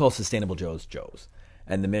 or I call Sustainable Joe's,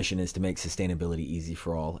 and the mission is to make sustainability easy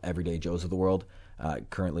for all everyday Joes of the world.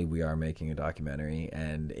 Currently, we are making a documentary,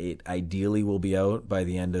 and it ideally will be out by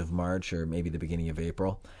the end of March or maybe the beginning of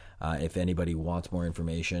April. If anybody wants more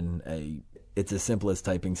information, it's as simple as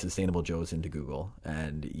typing Sustainable Joe's into Google,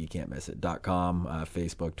 and you can't miss it. .com,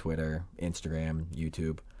 Facebook, Twitter, Instagram,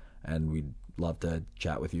 YouTube, and we'd love to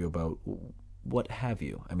chat with you about what have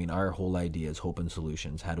you. I mean, our whole idea is hope and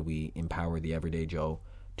solutions. How do we empower the everyday Joe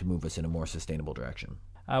to move us in a more sustainable direction.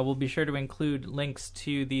 We'll be sure to include links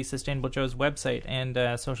to the Sustainable Joe's website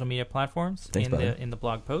and social media platforms in the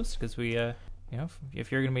blog post, because we,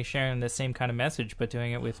 if you're going to be sharing the same kind of message but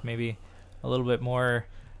doing it with maybe a little bit more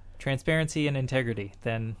transparency and integrity,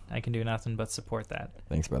 then I can do nothing but support that.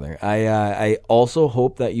 Thanks, brother. I also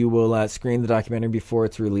hope that you will screen the documentary before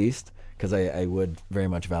it's released, because I would very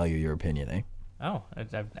much value your opinion, eh? Oh, I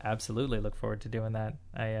absolutely look forward to doing that.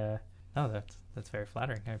 That's very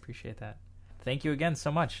flattering. I appreciate that. Thank you again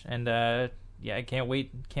so much, and I can't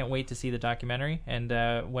wait to see the documentary. And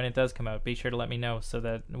when it does come out, be sure to let me know so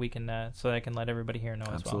that we can so that I can let everybody here know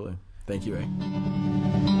as well. Absolutely. Thank you, eh?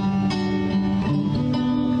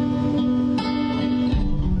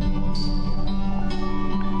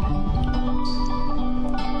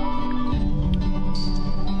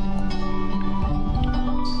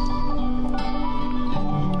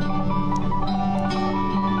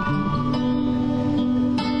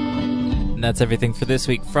 And that's everything for this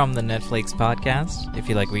week from the Netflix podcast. If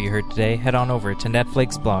you like what you heard today, head on over to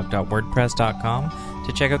netflixblog.wordpress.com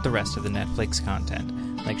to check out the rest of the Netflix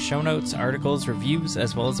content, like show notes, articles, reviews,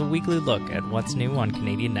 as well as a weekly look at what's new on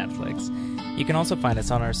Canadian Netflix. You can also find us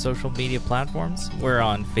on our social media platforms. We're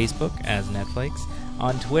on Facebook as Netflix,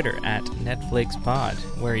 on Twitter at NetflixPod,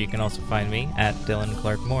 where you can also find me at Dylan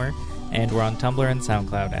Clark Moore, and we're on Tumblr and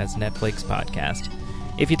SoundCloud as Netflix Podcast.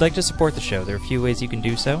 If you'd like to support the show, there are a few ways you can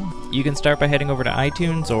do so. You can start by heading over to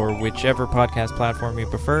iTunes or whichever podcast platform you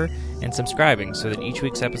prefer and subscribing so that each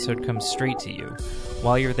week's episode comes straight to you.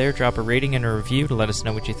 While you're there, drop a rating and a review to let us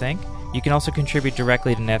know what you think. You can also contribute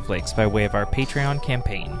directly to Netflix by way of our Patreon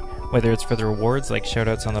campaign, whether it's for the rewards like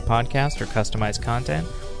shoutouts on the podcast or customized content,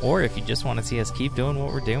 or if you just want to see us keep doing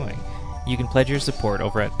what we're doing. You can pledge your support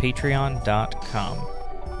over at patreon.com.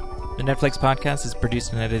 The Netflix podcast is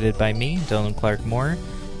produced and edited by me, Dylan Clark Moore.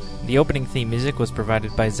 The opening theme music was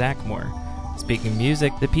provided by Zach Moore. Speaking of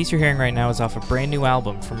music, the piece you're hearing right now is off a brand new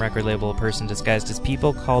album from record label A Person Disguised as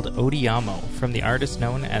People called Odiamo, from the artist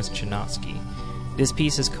known as Chinosky. This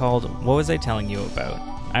piece is called What Was I Telling You About?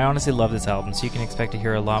 I honestly love this album, so you can expect to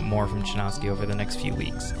hear a lot more from Chinosky over the next few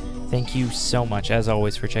weeks. Thank you so much, as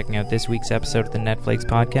always, for checking out this week's episode of the Netflix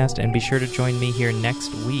podcast, and be sure to join me here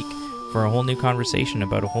next week for a whole new conversation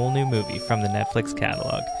about a whole new movie from the Netflix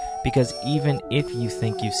catalog. Because even if you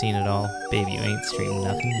think you've seen it all, baby, you ain't streamed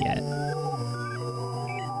nothing yet.